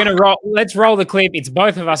 We're going to roll. Let's roll the clip. It's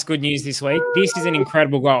both of us good news this week. This is an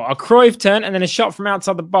incredible goal. A Cruyff turn and then a shot from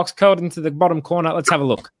outside the box curled into the bottom corner. Let's have a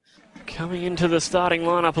look. Coming into the starting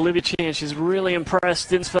lineup, Olivia Chan, she's really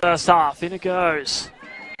impressed in this first half. In it goes.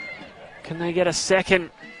 Can they get a second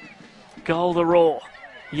goal, the Raw?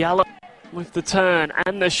 Yallop with the turn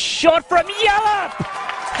and the shot from Yallop!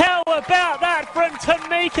 How about that from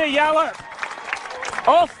Tamika Yallop?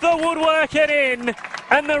 Off the woodwork and in,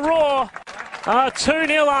 and the Raw are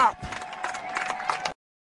 2-0 up.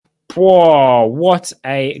 Whoa, what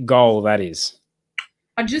a goal that is.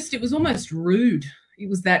 It was almost rude. It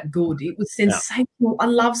was that good. It was sensational. Yeah. I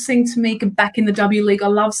love seeing Tamika back in the W League. I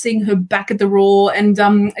love seeing her back at the Raw. And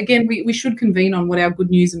again, we should convene on what our good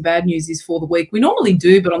news and bad news is for the week. We normally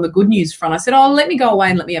do, but on the good news front, I said, let me go away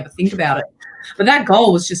and let me have a think about it. But that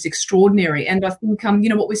goal was just extraordinary. And I think,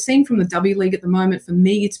 what we're seeing from the W League at the moment, for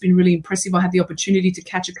me, it's been really impressive. I had the opportunity to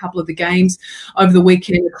catch a couple of the games over the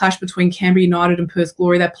weekend, the clash between Canberra United and Perth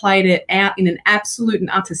Glory. They played it out in an absolute and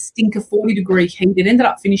utter stinker, 40-degree heat. It ended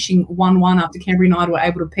up finishing 1-1 after Canberra United were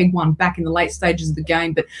able to peg one back in the late stages of the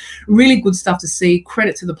game. But really good stuff to see.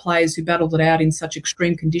 Credit to the players who battled it out in such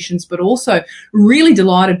extreme conditions, but also really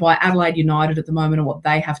delighted by Adelaide United at the moment and what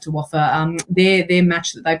they have to offer. Their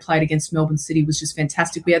match that they played against Melbourne City was just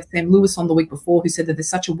fantastic. We had Sam Lewis on the week before who said that they're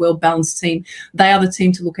such a well-balanced team. They are the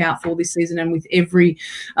team to look out for this season, and with every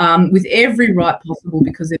right possible,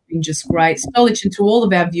 because they've been just great. Stolich, and to all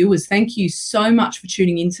of our viewers, thank you so much for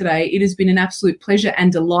tuning in today. It has been an absolute pleasure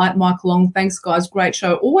and delight. Mike Long, thanks guys. Great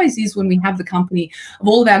show. Always is when we have the company of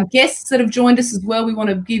all of our guests that have joined us as well. We want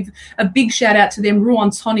to give a big shout out to them. Ruon,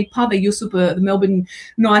 Tongyik, Pave, Jusup, the Melbourne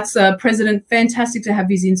Knights president. Fantastic to have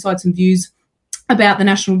his insights and views about the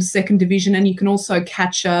National Second Division. And you can also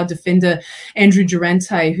catch defender Andrew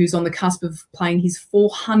Durante, who's on the cusp of playing his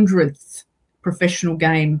 400th professional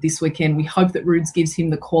game this weekend. We hope that Rudes gives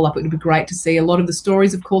him the call up. It would be great to see a lot of the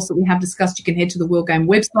stories, of course, that we have discussed. You can head to the World Game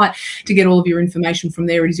website to get all of your information from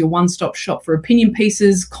there. It is your one-stop shop for opinion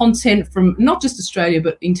pieces, content from not just Australia,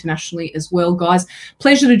 but internationally as well, guys.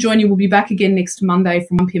 Pleasure to join you. We'll be back again next Monday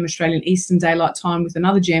from 1 p.m. Australian Eastern Daylight Time with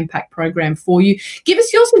another jam-packed program for you. Give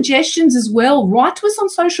us your suggestions as well. Write to us on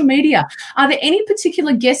social media. Are there any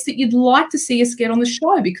particular guests that you'd like to see us get on the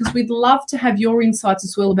show? Because we'd love to have your insights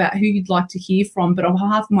as well about who you'd like to hear from. But on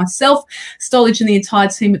behalf of myself, Stolich, and the entire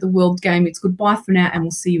team at the World Game, it's goodbye for now, and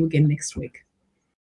we'll see you again next week.